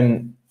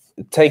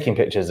 But taking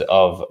pictures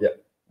of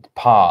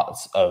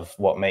parts of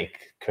what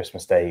make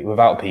Christmas Day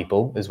without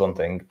people is one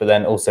thing, but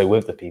then also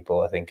with the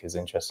people, I think, is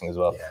interesting as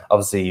well. Yeah.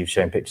 Obviously, you've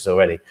shown pictures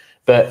already,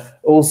 but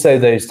also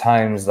those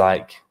times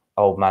like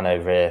old man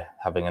over here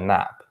having a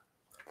nap,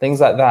 things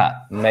like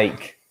that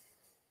make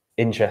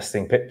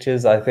interesting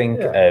pictures. I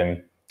think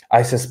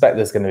I suspect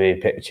there's going to be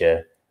a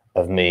picture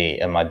of me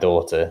and my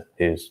daughter,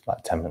 who's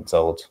like 10 months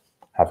old,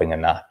 having a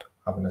nap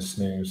having a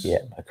snooze. Yeah,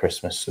 a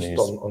Christmas snooze.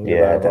 On your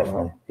bed,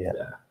 definitely. Yeah,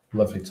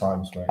 lovely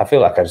times, mate. I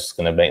feel like I'm just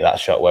going to make that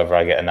shot whether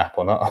I get a nap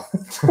or not.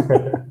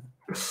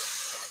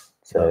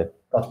 So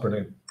that's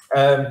brilliant.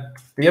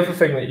 The other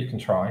thing that you can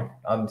try,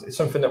 and it's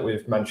something that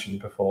we've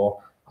mentioned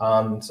before,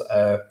 and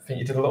I think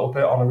you did a little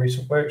bit on a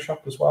recent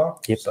workshop as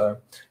well. Yep. So,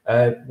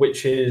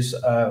 which is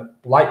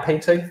light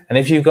painting. And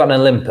if you've got an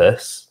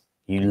Olympus,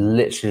 you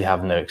literally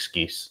have no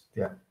excuse.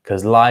 Yeah.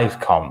 Because live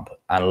comp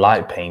and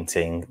light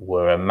painting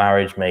were a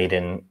marriage made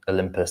in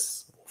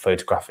Olympus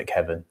photographic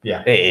heaven.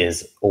 Yeah. It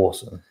is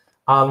awesome.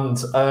 And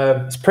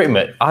it's pretty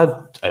much, I'd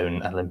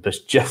own Olympus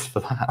just for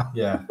that.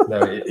 Yeah,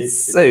 no,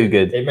 it's so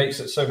good. It makes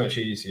it so much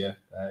easier.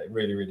 It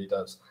really, really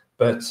does.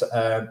 But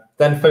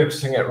then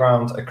focusing it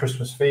around a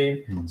Christmas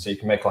theme, so you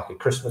can make like a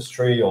Christmas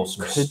tree or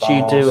some stars. Could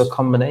you do a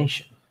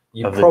combination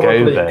of the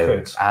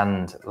gobo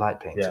and light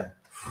painting? Yeah,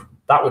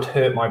 that would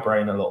hurt my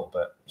brain a little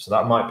bit. So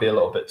that might be a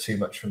little bit too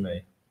much for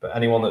me. But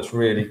anyone that's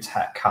really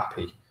tech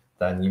happy,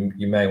 then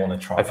you may want to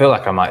try. I feel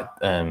like I might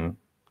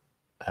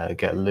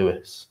get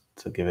Lewis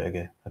to give it a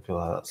go. I feel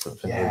like that's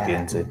something he'd be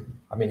into.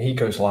 I mean, he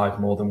goes live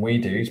more than we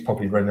do. He's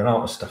probably running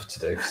out of stuff to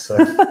do. So,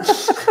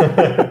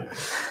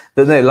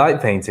 but no,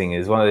 light painting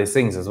is one of those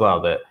things as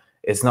well that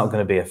it's not going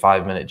to be a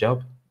 5-minute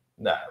job.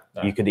 No.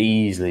 You could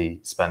easily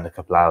spend a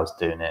couple hours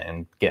doing it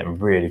and getting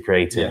really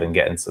creative and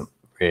getting some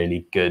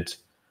really good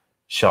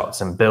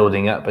shots and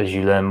building up as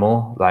you learn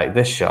more. Like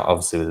this shot,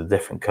 obviously with the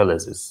different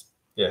colors, is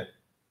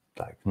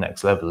like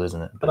next level,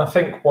 isn't it? But I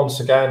think once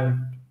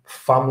again,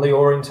 family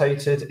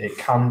orientated, it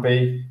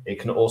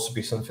can also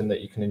be something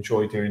that you can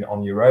enjoy doing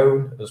on your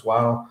own as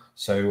well.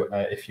 So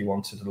if you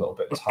wanted a little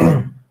bit of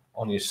time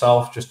on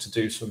yourself just to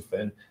do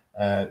something,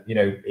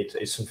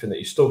 it's something that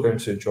you're still going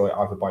to enjoy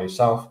either by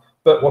yourself.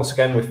 But once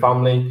again, with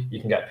family,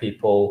 you can get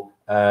people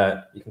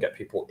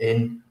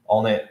in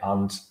on it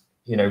and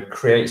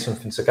create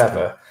something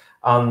together.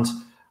 And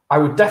I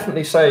would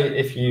definitely say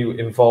if you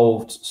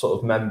involved sort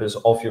of members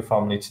of your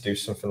family to do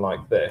something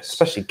like this,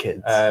 especially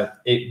kids,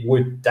 it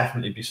would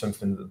definitely be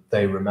something that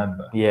they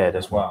remember.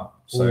 As well.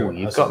 So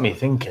you've got me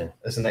thinking.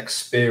 As an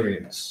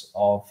experience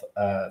of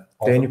the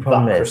only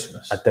problem is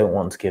Christmas. I don't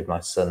want to give my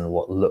son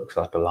what looks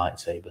like a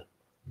lightsaber.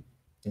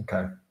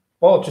 Okay.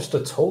 Well, just a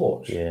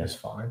torch is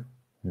fine.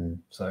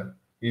 So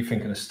you're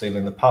thinking of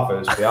stealing the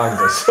pavos behind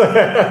us?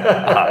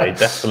 I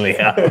definitely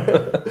am.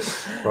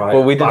 Right.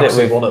 Well, we did it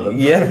with one of them.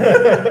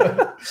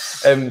 Yeah.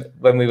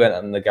 When we went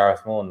on the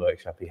Gareth Morn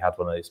workshop, he had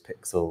one of those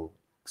pixel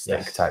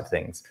stick type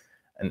things,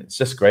 and it's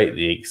just great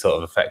the sort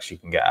of effects you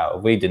can get out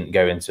of. We didn't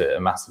go into it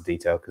in massive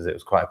detail because it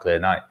was quite a clear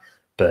night,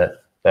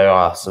 but there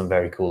are some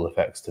very cool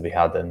effects to be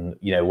had, and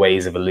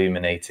ways of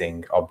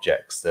illuminating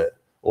objects that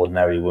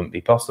ordinarily wouldn't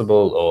be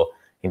possible, or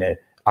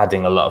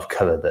adding a lot of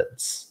color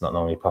that's not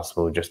normally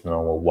possible with just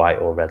normal white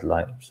or red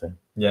light. So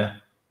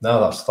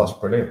that's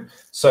brilliant.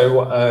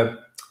 So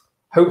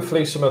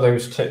hopefully some of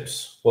those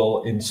tips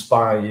will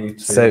inspire you to.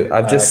 So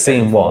I've just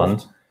seen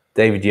one,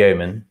 David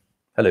Yeoman.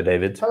 Hello,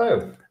 David.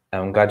 Hello.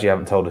 I'm glad you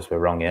haven't told us we're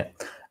wrong yet.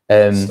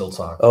 Still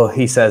time. Oh,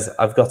 he says,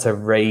 I've got a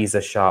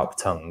razor sharp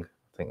tongue.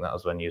 I think that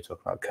was when you were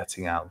talking about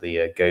cutting out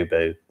the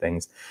gobo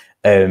things.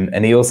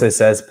 And he also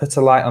says, put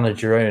a light on a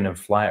drone and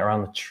fly it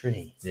around the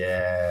tree.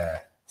 Yeah.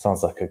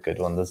 Sounds like a good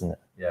one, doesn't it?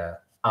 Yeah.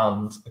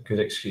 And a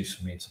good excuse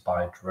for me to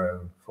buy a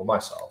drone for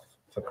myself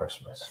for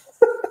Christmas.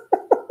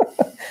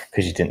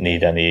 Because you didn't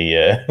need any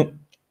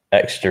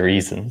extra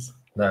reasons.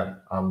 No,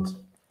 and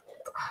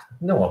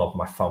no one of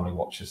my family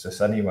watches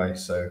this anyway,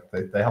 so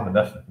they have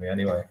enough of me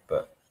anyway.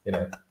 But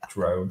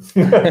drone.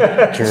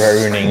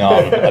 Droning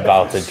on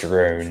about a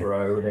drone.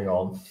 Droning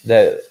on.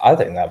 I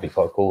think that'd be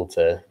quite cool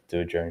to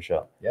do a drone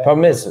shot. Yeah.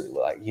 Problem is,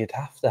 like, you'd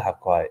have to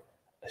have quite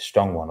a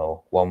strong one,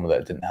 or one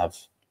that didn't have,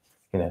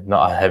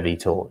 not a heavy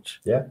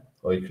torch. Yeah.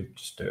 Or you could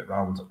just do it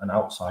around an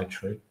outside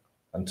tree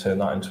and turn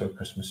that into a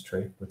Christmas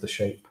tree with the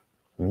shape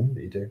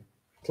that you do.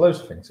 There's loads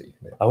of things that you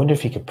can do. I wonder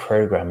if you could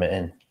program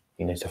it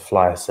in, to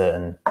fly a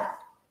certain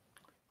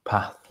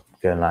path,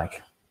 going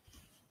like.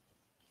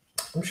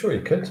 I'm sure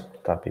you could.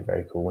 That'd be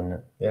very cool, wouldn't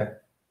it? Yeah.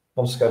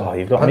 Once again,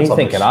 you've got me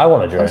thinking I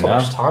want a drone now. How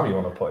much time you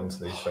want to put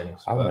into these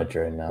things? I want a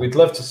drone now. We'd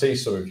love to see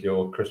some of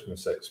your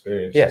Christmas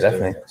experience. Yeah,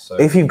 definitely.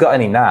 If you've got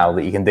any now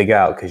that you can dig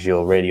out because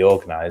you're really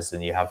organised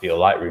and you have your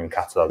Lightroom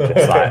catalogue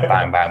just like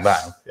bang, bang,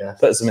 bang,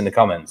 put some in the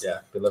comments.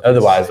 Yeah.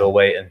 Otherwise, we'll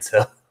wait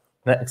until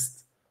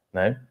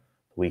the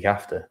week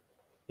after.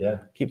 Yeah.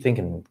 Keep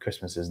thinking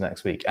Christmas is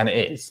next week, and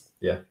it is.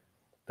 Yeah.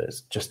 But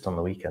it's just on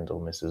the weekend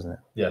almost, isn't it?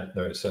 Yeah,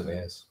 no, it certainly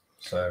is.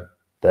 So,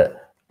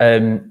 but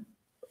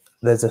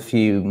there's a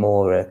few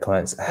more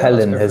comments.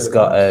 Helen has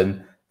got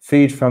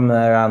food from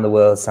around the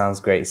world sounds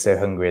great, so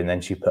hungry, and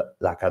then she put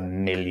like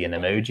 1 million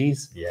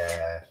emojis.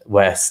 Yeah.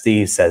 Where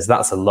Steve says,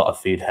 that's a lot of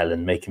food,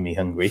 Helen, making me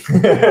hungry.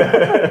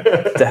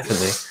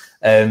 Definitely.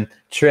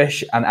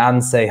 Trish and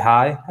Anne say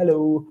hi.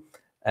 Hello.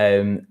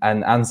 And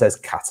Anne says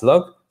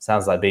catalogue.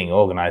 Sounds like being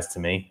organised to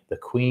me. The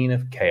queen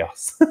of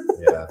chaos.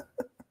 Yeah.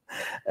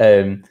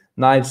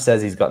 Nige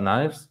says he's got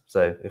knives,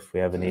 so if we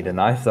ever need a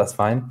knife, that's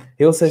fine.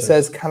 He also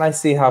says, can I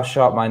see how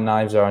sharp my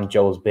knives are on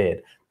Joel's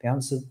beard? The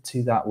answer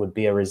to that would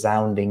be a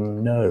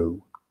resounding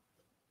no.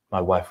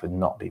 My wife would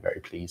not be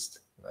very pleased.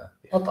 Yeah.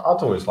 I'd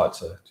always like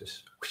to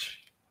just...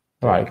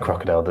 All right,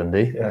 Crocodile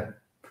Dundee. Yeah,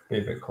 be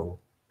a bit cool.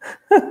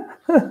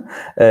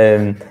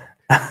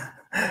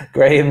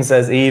 Graham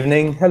says,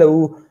 evening,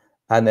 hello.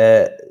 And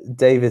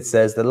David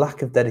says, the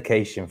lack of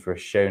dedication for a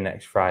show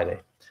next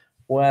Friday.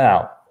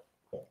 Well,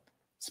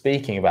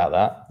 speaking about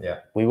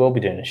that, we will be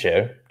doing a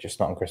show, just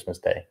not on Christmas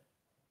Day.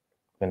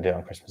 We're going to do it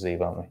on Christmas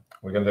Eve, aren't we?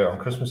 We're going to do it on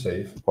Christmas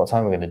Eve. What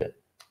time are we going to do it?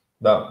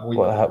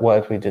 What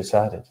have we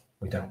decided?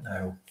 We don't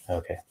know.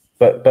 Okay.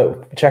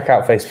 But check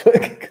out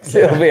Facebook, because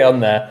it'll be on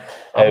there.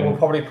 We'll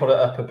probably put it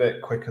up a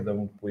bit quicker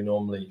than we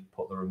normally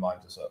put the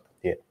reminders up.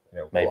 Yeah,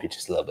 maybe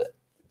just a little bit.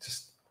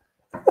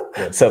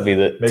 Yeah. So it'll be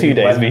the 2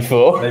 days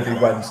before. Maybe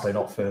Wednesday,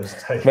 not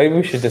Thursday. Maybe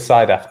we should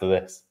decide after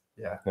this.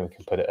 Yeah. Then we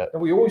can put it up.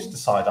 And we always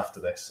decide after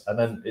this, and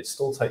then it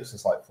still takes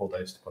us like 4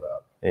 days to put it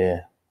up.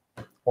 Yeah.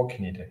 What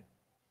can you do?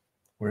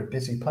 We're a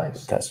busy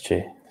place. That's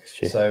true.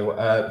 So,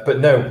 but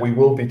no, we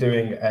will be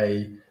doing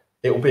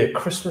it will be a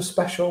Christmas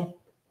special.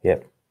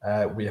 Yep.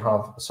 We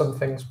have some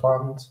things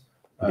planned,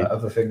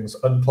 other things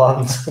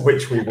unplanned,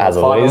 which we will As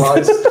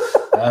finalise.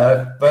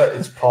 But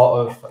it's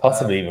part of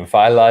possibly even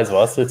finalise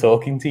whilst we're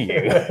talking to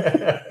you.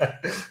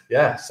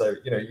 Yeah, so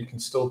you can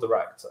still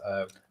direct.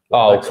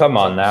 Oh, come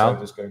on now!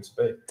 Is going to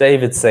be.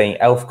 David's saying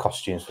elf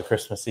costumes for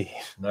Christmas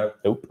Eve. No,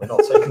 nope, we're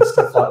not taking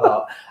stuff like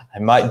that. I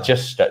might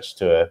just stretch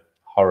to a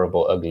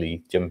horrible,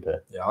 ugly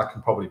jumper. Yeah, I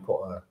can probably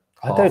put a.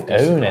 I don't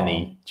own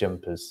any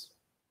jumpers.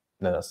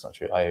 No, that's not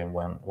true. I own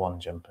one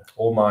jumper.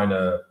 All mine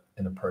are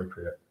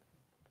inappropriate.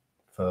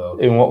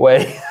 In what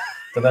way?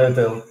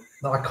 No,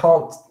 I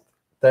can't.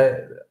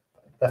 They're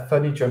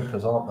funny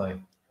jumpers, aren't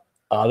they?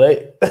 Are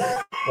they?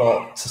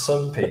 Well, to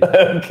some people.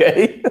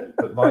 Okay.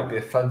 But might be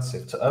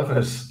offensive to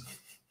others.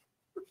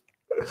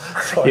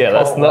 So yeah,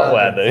 let's not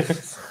wear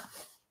those.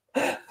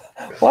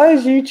 Why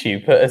has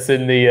YouTube put us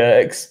in the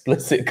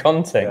explicit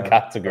content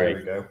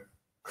category? There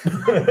we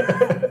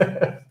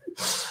go.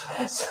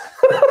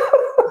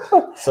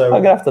 So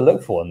I'm gonna have to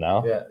look for one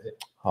now. Yeah.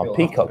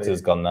 Peacocks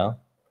has gone now.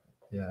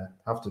 Yeah,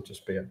 have to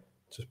just be a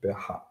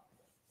hat.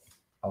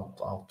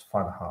 I'll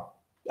find a hat.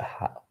 A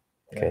hat.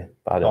 Okay,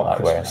 but I don't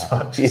like wearing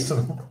hats.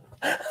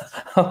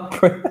 I'll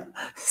bring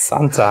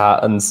Santa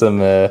hat and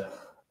some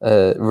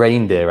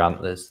reindeer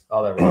antlers.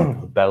 Oh, there we go.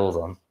 Bells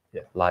on.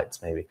 Yeah,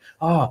 lights maybe.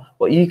 Oh,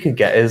 what you could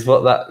get is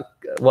what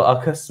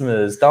our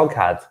customer's dog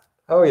had.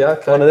 Oh yeah,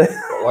 okay. One of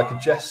the... like a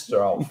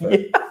jester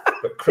outfit. Yeah.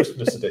 But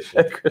Christmas edition.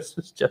 A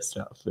Christmas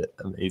jester outfit.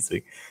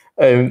 Amazing.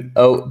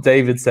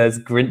 David says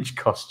Grinch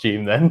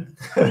costume then.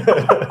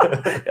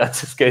 I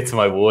just go to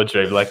my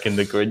wardrobe like in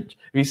the Grinch.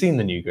 Have you seen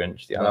the new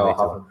Grinch? The no, I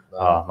haven't. No.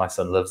 Oh, my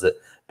son loves it.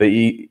 But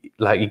he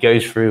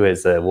goes through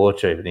his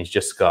wardrobe and he's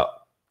just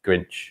got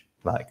Grinch,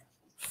 like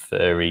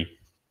furry,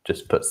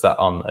 just puts that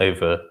on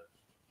over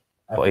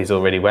what he's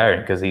already wearing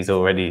because he's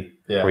already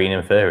green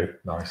and furry.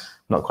 Nice.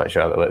 Not quite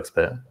sure how that works,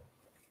 but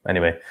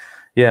anyway.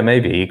 Yeah,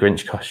 maybe a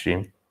Grinch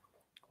costume.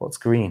 What's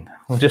green?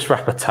 We'll just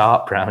wrap a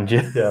tarp around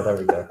you. Yeah, there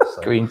we go.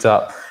 So, green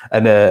tarp.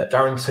 And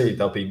guaranteed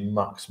there'll be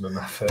maximum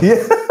effort.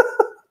 Yeah.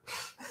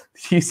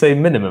 Did you say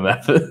minimum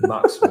effort?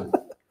 Maximum.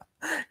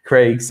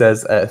 Craig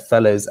says,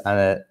 fellas and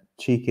a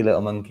cheeky little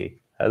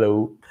monkey.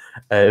 Hello.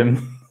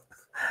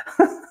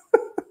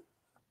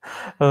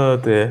 Oh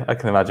dear. I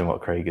can imagine what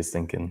Craig is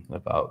thinking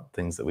about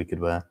things that we could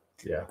wear.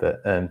 Yeah.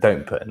 But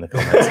don't put in the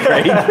comments,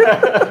 Craig.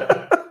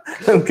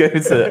 Don't go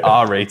to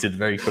R-rated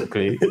very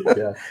quickly.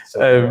 Yeah.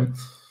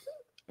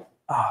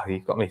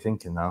 You've got me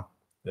thinking now.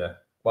 Yeah.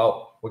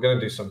 Well, we're going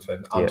to do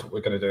something, and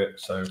we're going to do it.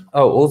 So.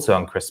 Oh, also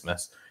on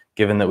Christmas,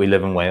 given that we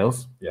live in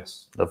Wales.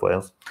 Yes. Love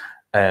Wales.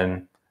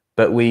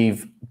 But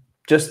we've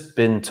just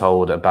been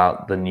told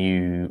about the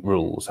new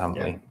rules,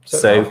 haven't we?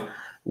 So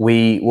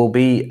we will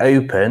be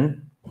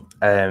open.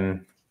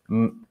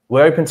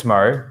 We're open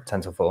tomorrow,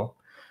 10 till 4.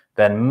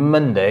 Then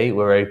Monday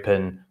we're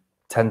open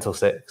 10 till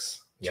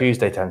 6. Yep.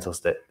 Tuesday 10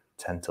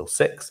 till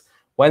 6.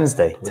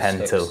 Wednesday with 10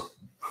 sticks. till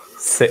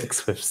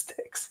 6 with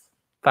sticks.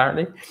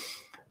 Apparently,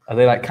 are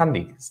they like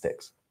candy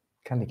sticks?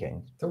 Candy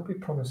canes? Don't be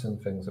promising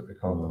things that we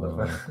can't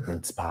deliver.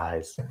 And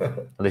spies.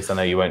 At least I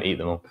know you won't eat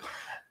them all.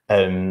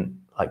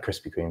 Like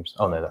Krispy Kremes.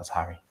 Oh no, that's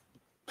Harry.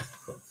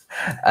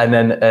 And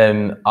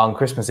then on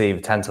Christmas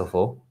Eve, 10 till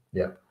 4.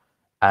 Yeah.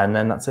 And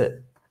then that's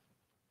it.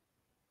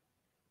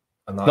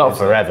 And not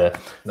forever.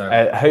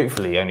 No.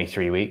 Hopefully only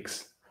 3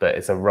 weeks, but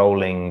it's a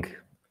rolling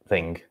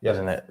thing,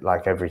 isn't it?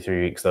 Like every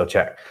 3 weeks they'll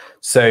check.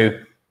 So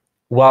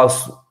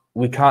whilst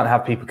we can't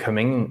have people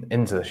coming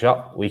into the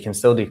shop, we can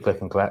still do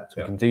click and collect.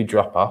 We can do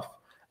drop off,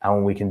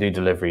 and we can do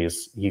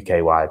deliveries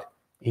UK wide,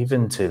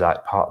 even to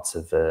like parts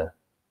of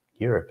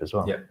Europe as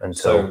well. Yeah.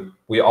 So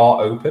we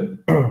are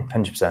open.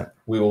 100%.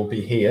 We will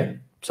be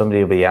here.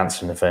 Somebody will be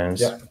answering the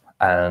phones. Yeah.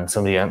 And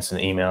somebody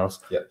answering emails.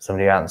 Yeah.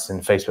 Somebody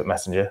answering Facebook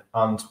Messenger.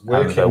 And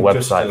working the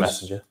website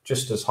Messenger.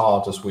 Just as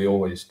hard as we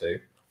always do.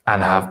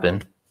 And have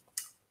been.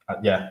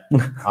 Yeah.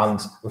 And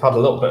we've had a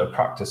little bit of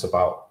practice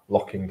about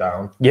locking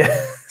down.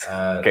 Yeah.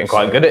 Getting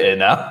quite good at it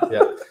now.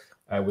 Yeah.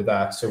 we're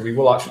there. So we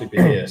will actually be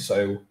here.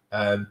 So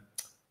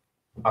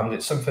and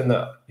it's something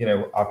that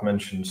I've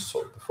mentioned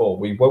sort of before.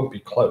 We won't be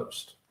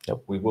closed.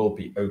 Yep. We will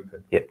be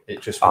open. Yep.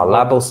 It just our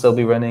lab will still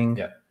be running.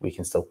 Yeah. We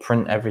can still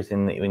print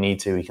everything that we need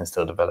to. We can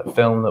still develop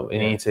film that we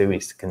need to. We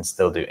can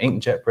still do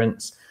inkjet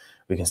prints.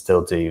 We can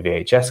still do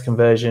VHS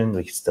conversion.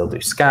 We can still do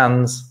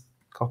scans,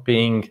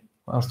 copying.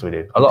 What else do we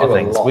do? A lot of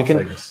things. We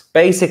can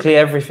basically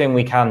everything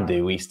we can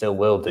do, we still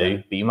will do,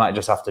 but you might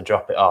just have to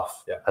drop it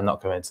off and not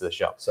come into the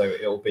shop. So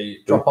it'll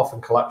be drop off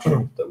and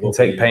collection. That will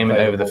take payment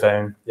over the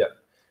phone. Yeah.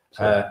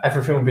 So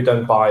everything will be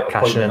done by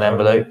cash in an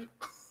envelope.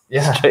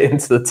 Yeah. Straight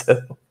into the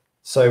till.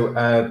 So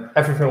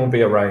everything will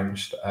be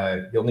arranged.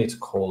 You'll need to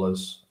call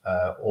us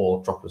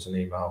or drop us an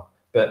email.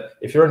 But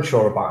if you're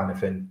unsure about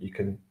anything, you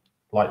can,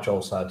 like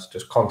Joel said,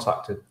 just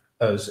contact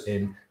us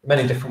in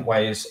many different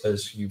ways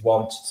as you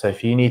want. So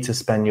if you need to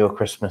spend your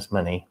Christmas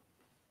money,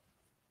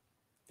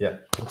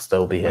 we'll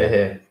still be here. We're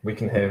here. We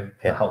can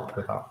help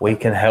with that. We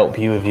can help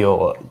you with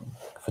your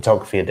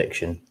photography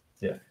addiction.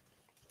 Yeah.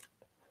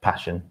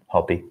 Passion,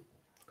 hobby.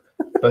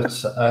 But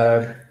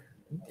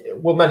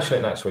we'll mention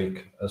it next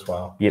week as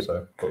well. Yep.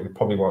 So, but we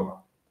probably won't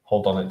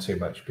hold on it too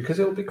much because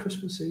it'll be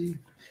Christmas Eve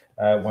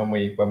when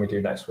we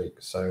do next week.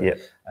 So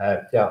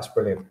that's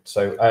brilliant.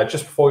 So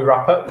just before we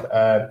wrap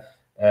up,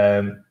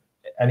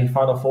 any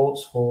final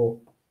thoughts for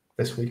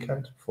this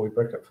weekend before we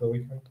break up for the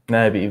weekend?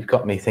 No, but you've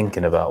got me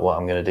thinking about what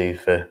I'm going to do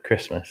for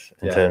Christmas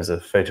in terms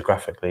of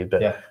photographically.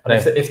 But and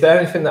if there's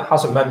anything that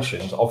hasn't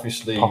mentioned,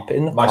 obviously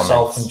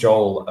myself and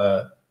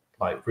Joel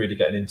like really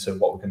getting into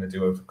what we're going to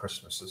do over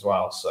Christmas as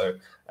well. So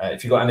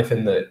if you've got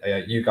anything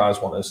that you guys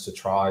want us to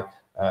try,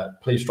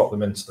 please drop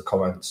them into the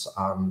comments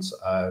and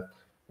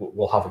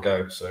we'll have a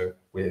go. So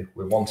we're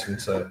wanting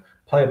to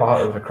play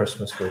about over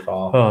Christmas with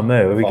our. Oh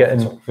no, are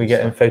we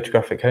getting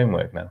photographic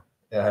homework now?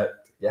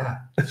 Yeah.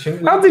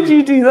 How did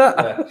you do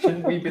that?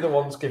 Shouldn't we be the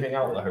ones giving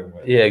out the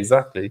homework? Yeah,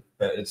 exactly.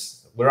 But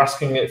we're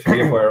asking it for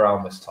the other way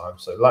around this time.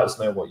 So let us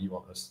know what you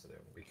want us to do.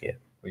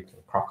 We can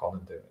crack on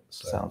and do it.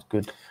 So, sounds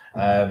good.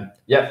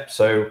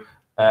 So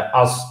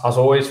as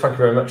always, thank you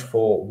very much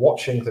for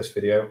watching this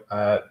video.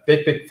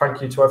 Big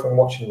thank you to everyone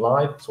watching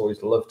live. It's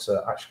always love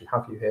to actually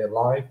have you here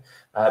live.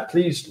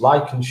 Please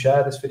like and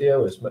share this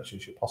video as much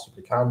as you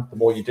possibly can. The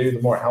more you do,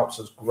 the more it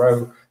helps us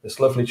grow this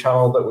lovely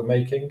channel that we're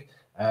making.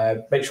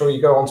 Make sure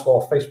you go onto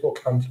our Facebook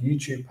and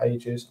YouTube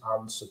pages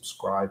and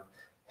subscribe.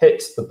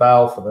 Hit the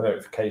bell for the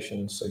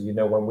notifications so you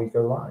know when we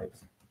go live.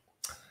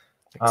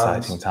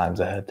 Exciting times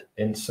ahead.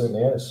 It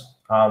certainly is.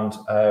 And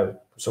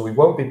so we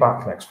won't be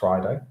back next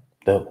Friday.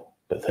 No,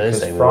 but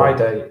Thursday.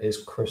 Friday is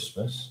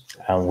Christmas.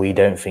 And we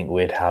don't think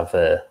we'd have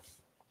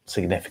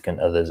significant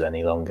others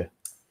any longer.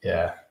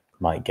 Yeah.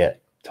 Might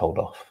get told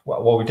off.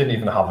 Well, we didn't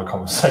even have a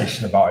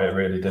conversation about it,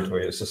 really, did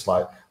we? It's just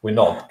like we're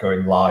not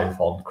going live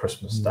on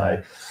Christmas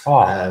Day.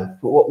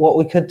 What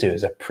we could do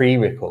is a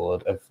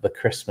pre-record of the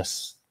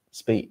Christmas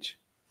speech.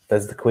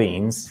 There's the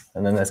Queens,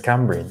 and then there's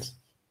Cambrians.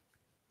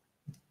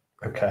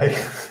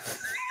 Okay.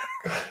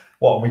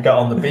 What, we get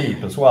on the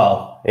Beeb as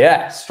well?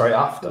 Yeah. Straight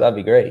after? That'd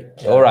be great.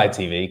 Yeah. Or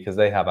ITV, because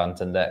they have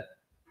Anton Deck.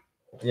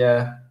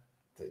 Yeah.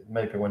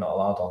 Maybe we're not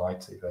allowed on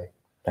ITV.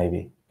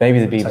 Maybe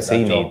the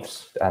BBC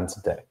needs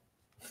Anton Deck.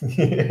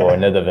 Or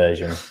another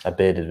version, a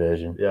bearded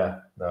version.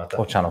 Yeah. No,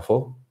 or Channel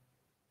 4.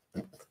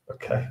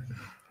 Okay.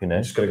 Who knows?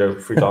 I'm just going to go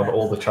through down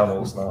all the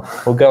channels now.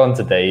 We'll go on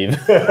to Dave.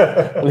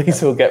 At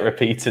least we'll get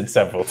repeated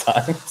several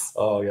times.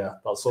 Oh, yeah.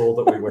 That's all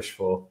that we wish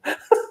for.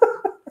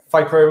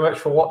 Thank you very much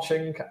for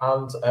watching,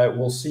 and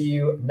we'll see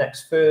you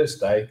next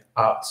Thursday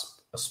at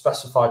a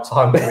specified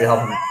time that we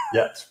haven't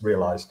yet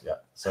realised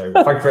yet. So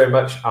thank you very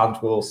much, and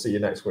we'll see you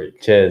next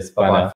week. Cheers. Bye now.